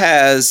 So it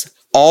has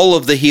all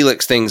of the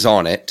Helix things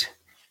on it.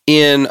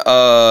 In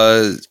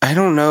I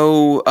don't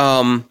know.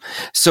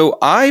 So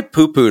I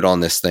poo-pooed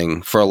on this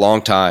thing for a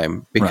long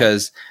time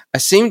because I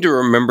seem to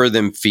remember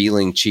them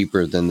feeling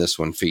cheaper than this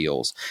one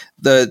feels.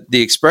 The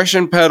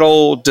expression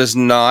pedal does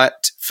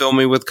not fill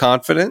me with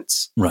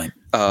confidence. Right.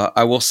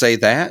 I will say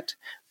that.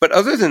 But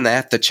other than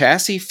that, the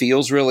chassis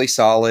feels really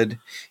solid.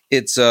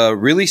 It's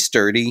really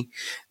sturdy.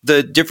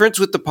 The difference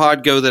with the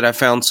Pod Go that I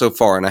found so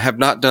far, and I have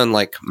not done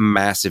like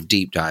massive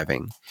deep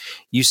diving,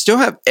 you still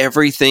have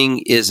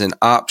everything is an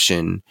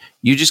option.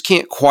 You just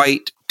can't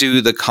quite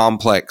do the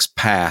complex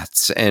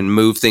paths and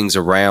move things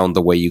around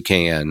the way you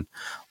can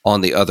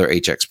on the other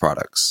HX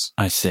products.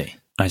 I see.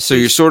 So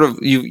you're sort of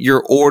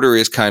your order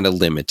is kind of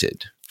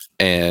limited,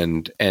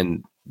 and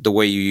the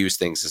way you use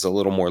things is a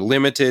little more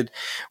limited.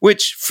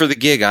 Which for the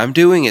gig I'm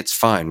doing, it's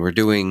fine. We're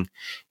doing,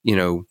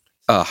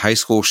 high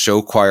school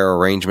show choir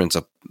arrangements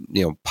of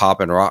pop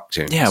and rock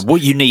tunes. Yeah,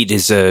 what you need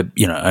is a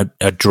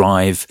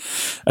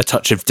drive, a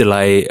touch of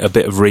delay, a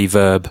bit of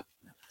reverb.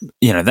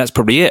 That's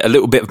probably it. A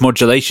little bit of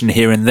modulation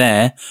here and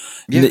there.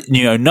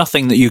 Yeah.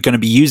 Nothing that you're going to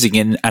be using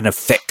in an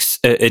effects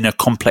in a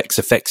complex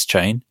effects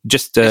chain.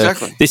 Just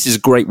exactly. This is a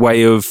great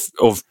way of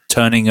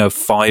turning a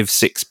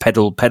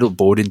 5-6 pedal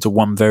board into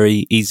one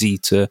very easy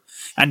to,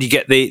 and you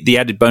get the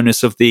added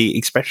bonus of the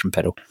expression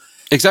pedal.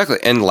 Exactly.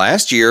 And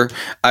last year,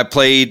 I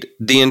played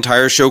the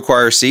entire show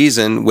choir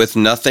season with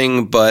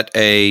nothing but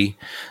a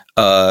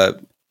little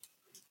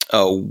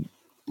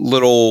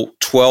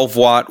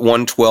 12-watt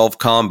 112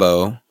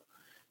 combo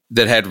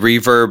that had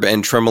reverb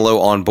and tremolo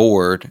on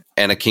board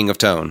and a king of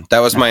tone. That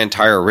was my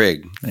entire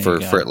rig for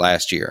it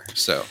last year.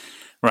 So.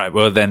 Right.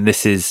 Well, then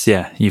this is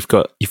you've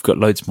got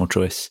loads more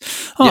choice.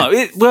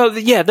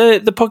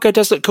 The Pod Go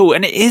does look cool,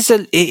 and it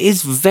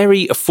is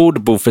very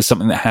affordable for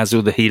something that has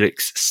all the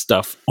Helix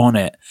stuff on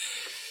it.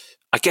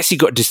 I guess you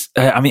got to.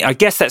 I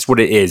guess that's what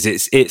it is.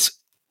 It's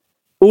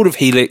all of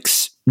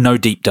Helix, no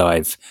deep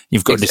dive.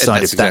 You've got to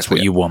decide if that's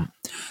what you want.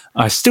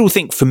 I still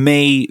think for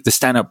me the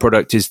standout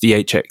product is the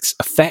HX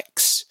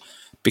Effects,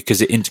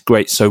 because it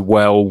integrates so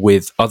well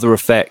with other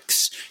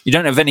effects. You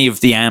don't have any of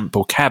the amp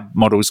or cab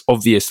models,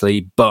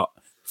 obviously, but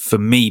for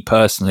me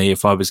personally,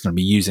 if I was going to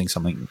be using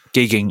something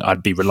gigging,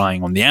 I'd be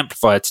relying on the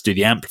amplifier to do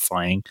the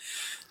amplifying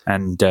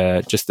and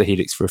just the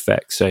Helix for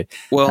effects. So,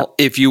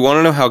 if you want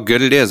to know how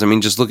good it is,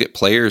 just look at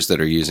players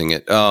that are using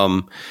it.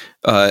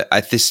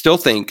 I still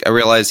think, I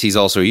realize he's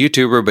also a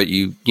YouTuber, but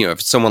if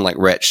it's someone like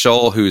Rhett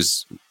Shull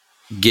who's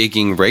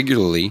gigging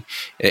regularly,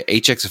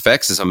 HX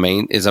Effects is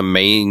a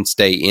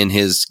mainstay in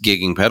his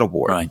gigging pedal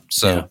board. Right.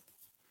 So.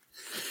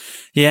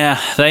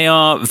 Yeah, they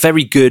are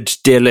very good,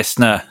 dear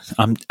listener.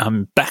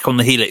 I'm back on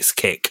the Helix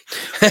kick.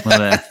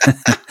 Well,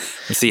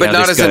 see but how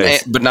not this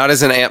as goes. but not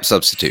as an amp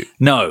substitute.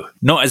 No,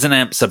 not as an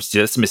amp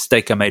substitute. That's a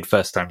mistake I made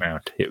first time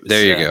around.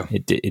 There you go.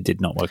 It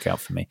did not work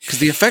out for me because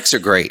the effects are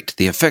great.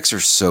 The effects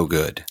are so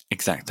good.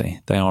 Exactly,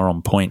 they are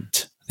on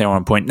point.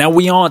 Now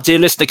we are, dear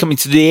listener, coming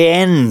to the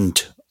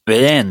end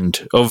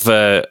of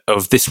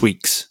this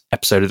week's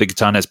episode of the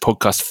Guitar Nerds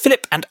podcast.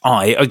 Philip and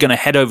I are going to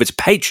head over to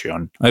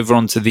Patreon, over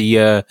onto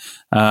the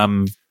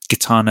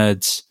Guitar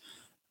Nerds,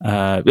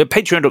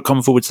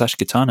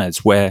 patreon.com/Guitar Nerds,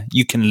 where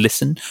you can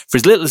listen for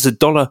as little as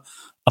 $1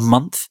 a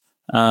month.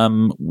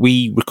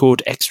 We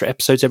record extra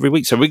episodes every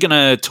week. So we're going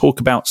to talk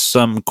about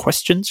some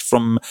questions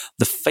from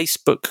the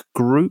Facebook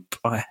group.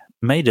 I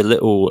made a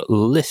little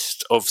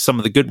list of some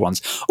of the good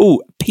ones.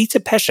 Oh, Peter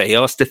Pesce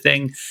asked a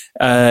thing.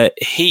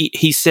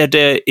 He said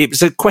it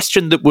was a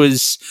question that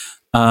was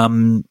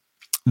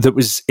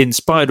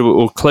inspired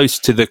or close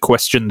to the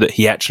question that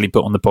he actually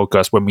put on the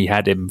podcast when we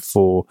had him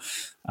for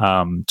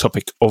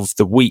topic of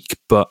the week.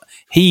 But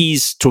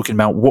he's talking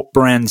about what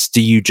brands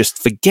do you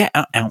just forget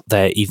are out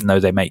there, even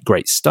though they make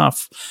great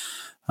stuff.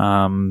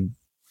 And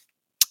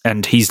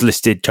he's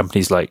listed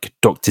companies like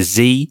Dr.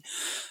 Z,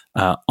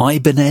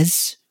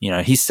 Ibanez.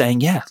 He's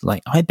saying,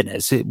 like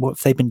Ibanez, what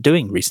have they been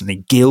doing recently?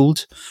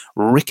 Guild,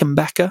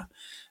 Rickenbacker.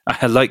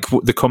 I like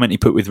what the comment he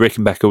put with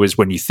Rickenbacker was,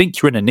 when you think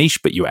you're in a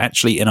niche, but you're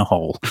actually in a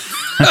hole.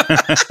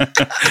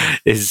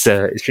 It's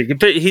tricky.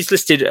 But he's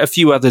listed a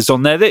few others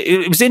on there.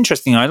 It was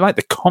interesting. I like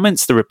the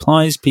comments, the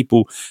replies,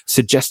 people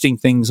suggesting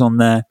things on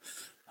there.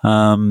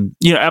 One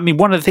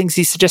of the things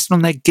he suggested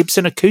on there,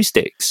 Gibson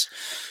acoustics.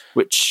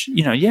 which,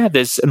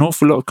 there's an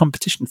awful lot of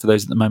competition for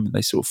those at the moment.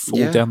 They sort of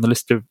fall down the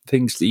list of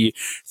things that you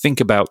think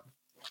about.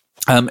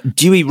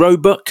 Dewey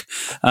Roebuck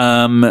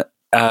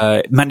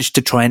managed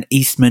to try an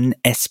Eastman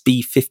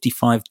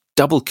SB55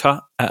 double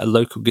cut at a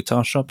local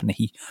guitar shop, and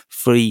he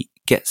fully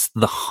gets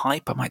the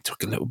hype. I might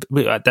talk a little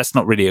bit. That's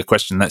not really a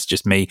question. That's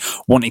just me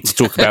wanting to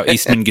talk about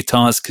Eastman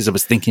guitars because I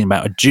was thinking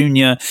about a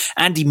Junior.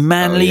 Andy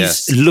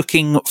Manley's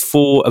looking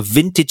for a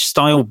vintage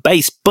style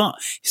bass, but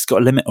he's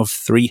got a limit of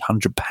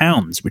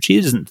 £300, which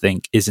he doesn't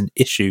think is an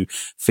issue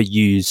for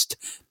used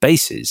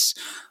basses.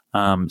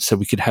 So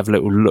we could have a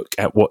little look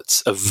at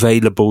what's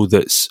available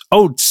that's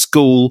old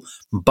school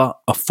but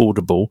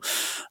affordable.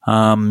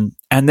 And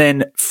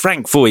then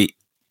Frank Voigt,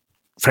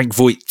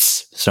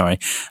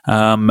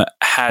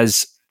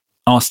 has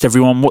asked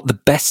everyone what the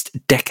best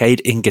decade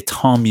in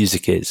guitar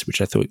music is,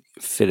 which I thought,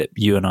 Philip,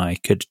 you and I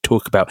could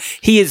talk about.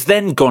 He has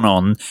then gone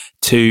on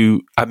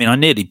to, I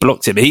nearly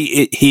blocked him.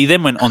 He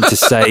then went on to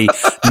say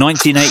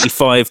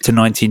 1985 to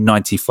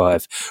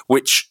 1995,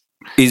 which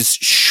is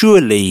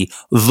surely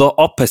the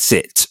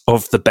opposite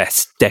of the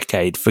best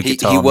decade for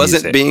guitar music. He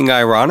wasn't being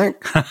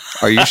ironic?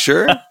 Are you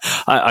sure?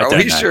 I don't know.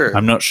 Sure?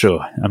 I'm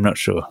not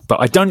sure.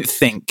 But I don't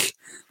think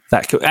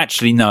that could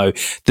actually, no.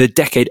 The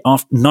decade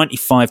after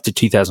 95 to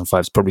 2005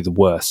 is probably the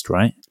worst,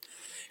 right?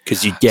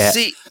 Because you get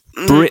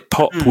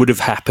Britpop would have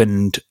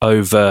happened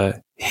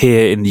over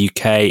here in the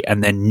UK,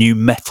 and then new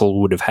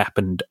metal would have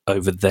happened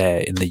over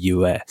there in the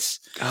US.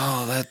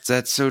 Oh,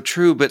 that's so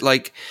true. But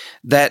like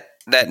that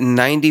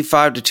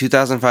 95 to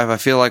 2005, I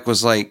feel like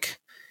was like,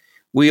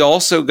 we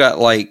also got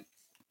like,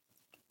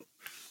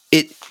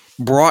 it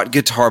brought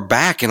guitar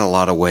back in a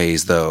lot of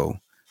ways, though.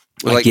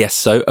 I guess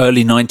so.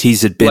 Early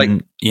 90s had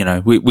been,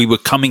 we were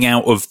coming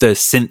out of the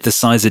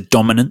synthesizer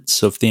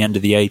dominance of the end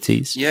of the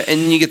 80s. Yeah,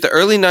 and you get the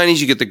early 90s,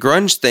 you get the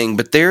grunge thing,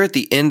 but there at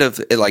the end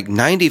of like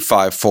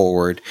 95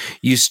 forward,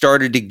 you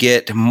started to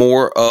get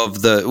more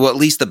of the, well, at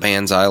least the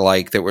bands I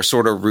like that were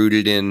sort of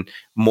rooted in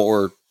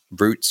more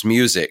roots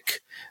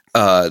music.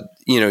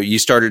 You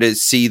started to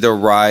see the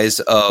rise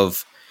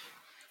of,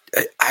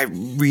 I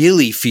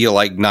really feel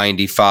like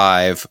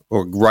 95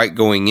 or right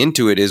going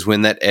into it is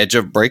when that edge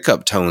of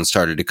breakup tone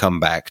started to come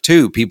back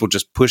too. People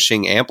just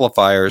pushing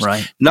amplifiers,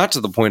 not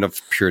to the point of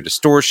pure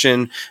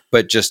distortion,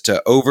 but just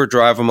to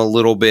overdrive them a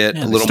little bit,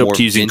 a little more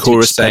using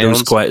chorus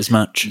pedals quite as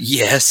much.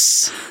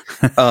 Yes.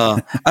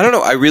 I don't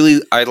know.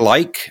 I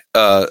like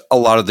a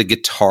lot of the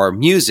guitar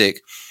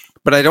music,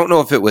 but I don't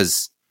know if it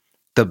was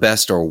the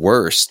best or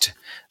worst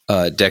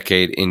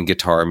decade in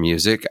guitar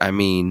music.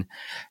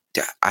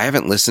 I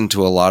haven't listened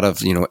to a lot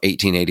of,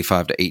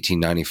 1885 to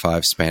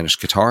 1895 Spanish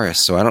guitarists,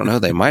 so I don't know.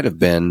 They might have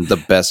been the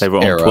best era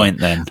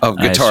of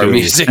guitar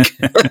music.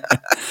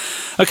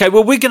 Okay,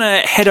 well, we're going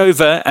to head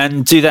over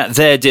and do that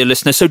there, dear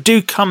listener. So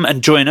do come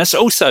and join us.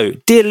 Also,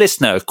 dear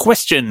listener,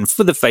 question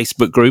for the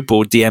Facebook group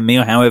or DM me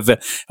or however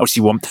else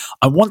you want.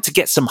 I want to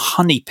get some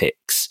honey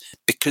picks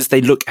because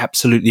they look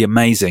absolutely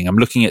amazing. I'm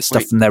looking at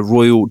stuff from their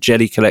Royal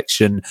Jelly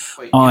collection.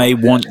 I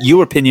want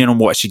your opinion on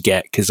what I should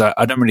get because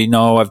I don't really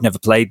know. I've never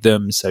played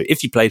them. So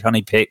if you played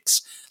honey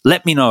picks,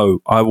 let me know.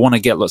 I want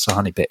to get lots of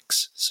honey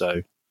picks.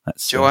 So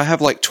that's Joe, I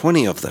have like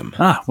 20 of them.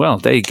 Well,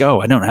 there you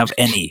go. I don't have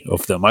any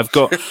of them. I've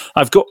got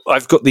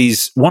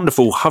these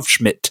wonderful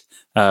Hufschmidt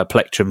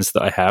plectrums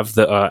that I have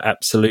that are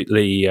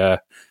absolutely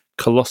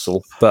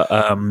colossal, but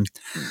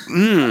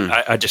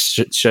I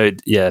just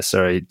showed. Yeah,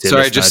 sorry.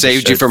 Sorry, I just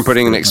saved you from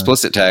putting an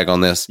explicit tag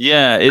on this.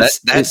 Yeah,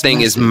 that thing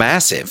massive. Is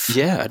massive.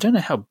 Yeah, I don't know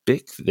how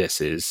big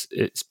this is.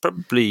 It's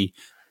probably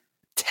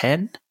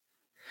 10.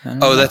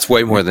 Oh, that's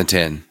way more than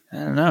 10.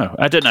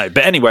 I don't know.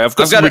 But anyway, I've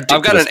got an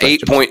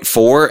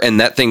 8.4, and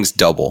that thing's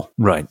double.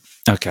 Right.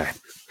 Okay.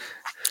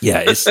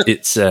 Yeah,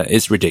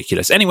 it's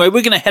ridiculous. Anyway,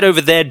 we're going to head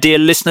over there, dear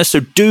listener. So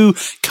do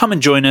come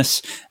and join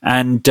us,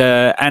 and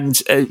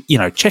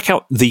check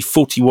out the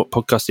 40 Watt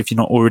podcast if you're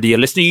not already a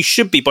listener. You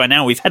should be by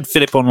now. We've had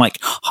Philip on like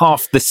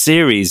half the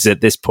series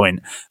at this point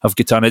of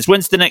Guitar Nerds.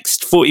 When's the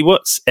next 40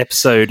 Watts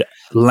episode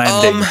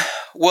landing?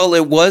 Well,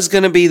 it was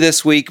going to be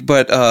this week,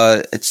 but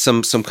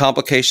some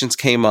complications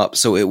came up,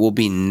 so it will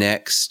be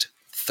next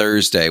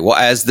Thursday. Well,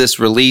 as this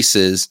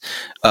releases,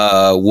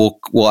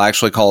 we'll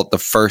actually call it the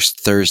first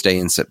Thursday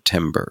in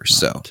September. Right.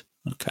 So,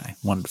 okay,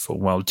 wonderful.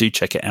 Well, do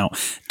check it out,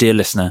 dear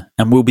listener,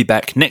 and we'll be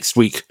back next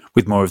week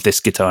with more of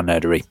this guitar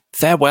nerdery.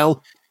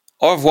 Farewell.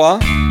 Au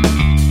revoir.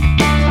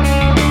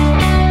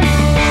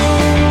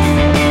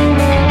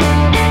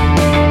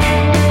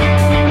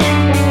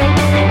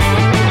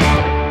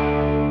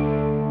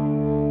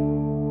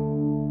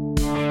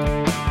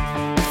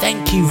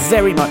 Thank you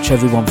very much,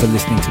 everyone, for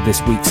listening to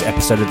this week's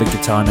episode of the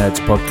Guitar Nerds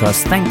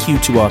podcast. Thank you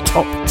to our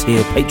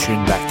top-tier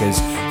Patreon backers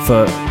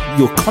for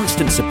your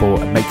constant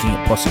support and making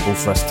it possible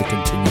for us to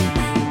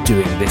continue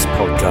doing this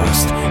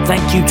podcast.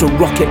 Thank you to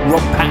Rocket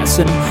Rob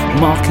Patterson,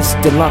 Marcus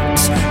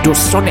Deluxe,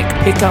 Dorsonic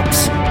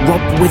Pickups,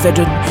 Rob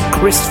Witherden,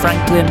 Chris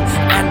Franklin,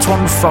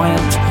 Anton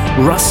Friant,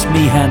 Russ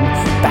Meehan,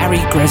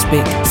 Barry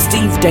Gresbick,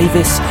 Steve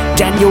Davis,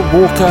 Daniel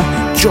Walker,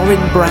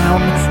 Jorin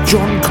Brown,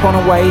 John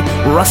Conaway,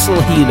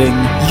 Russell Healing,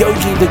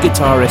 Yogi the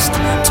Guitarist,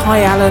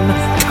 Ty Allen,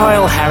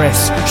 Kyle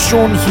Harris,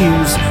 Sean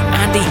Hughes,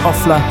 Andy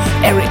Hoffler,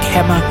 Eric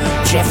Hemmer,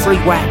 Jeffrey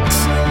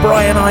Wax,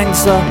 Brian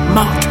Einsler,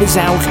 Mark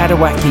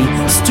Hizal-Kadawaki,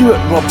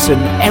 Stuart Robson,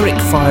 Eric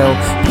File,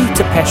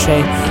 Peter Pesce,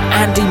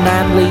 Andy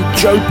Manley,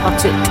 Joe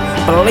Puttick,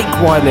 Blake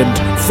Wyland,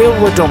 Phil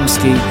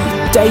Radomski,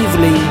 Dave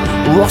Lee,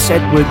 Ross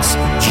Edwards,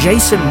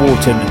 Jason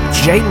Wharton,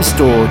 James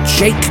Dorr,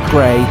 Jake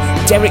Gray,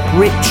 Derek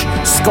Rich,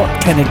 Scott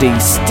Kennedy,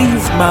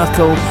 Steve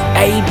Merkel,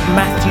 Abe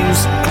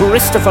Matthews,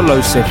 Christopher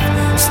Losif,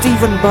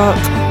 Stephen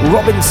Burke,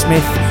 Robin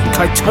Smith,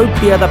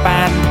 Kytopia the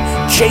Band,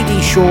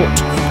 JD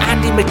Short,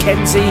 Andy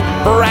McKenzie,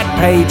 Brad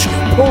Page,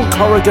 Paul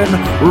Corrigan,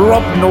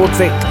 Rob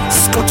Nordvik,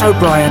 Scott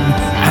O'Brien,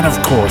 and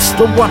of course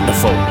the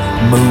wonderful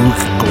Moog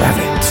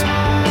Gravett.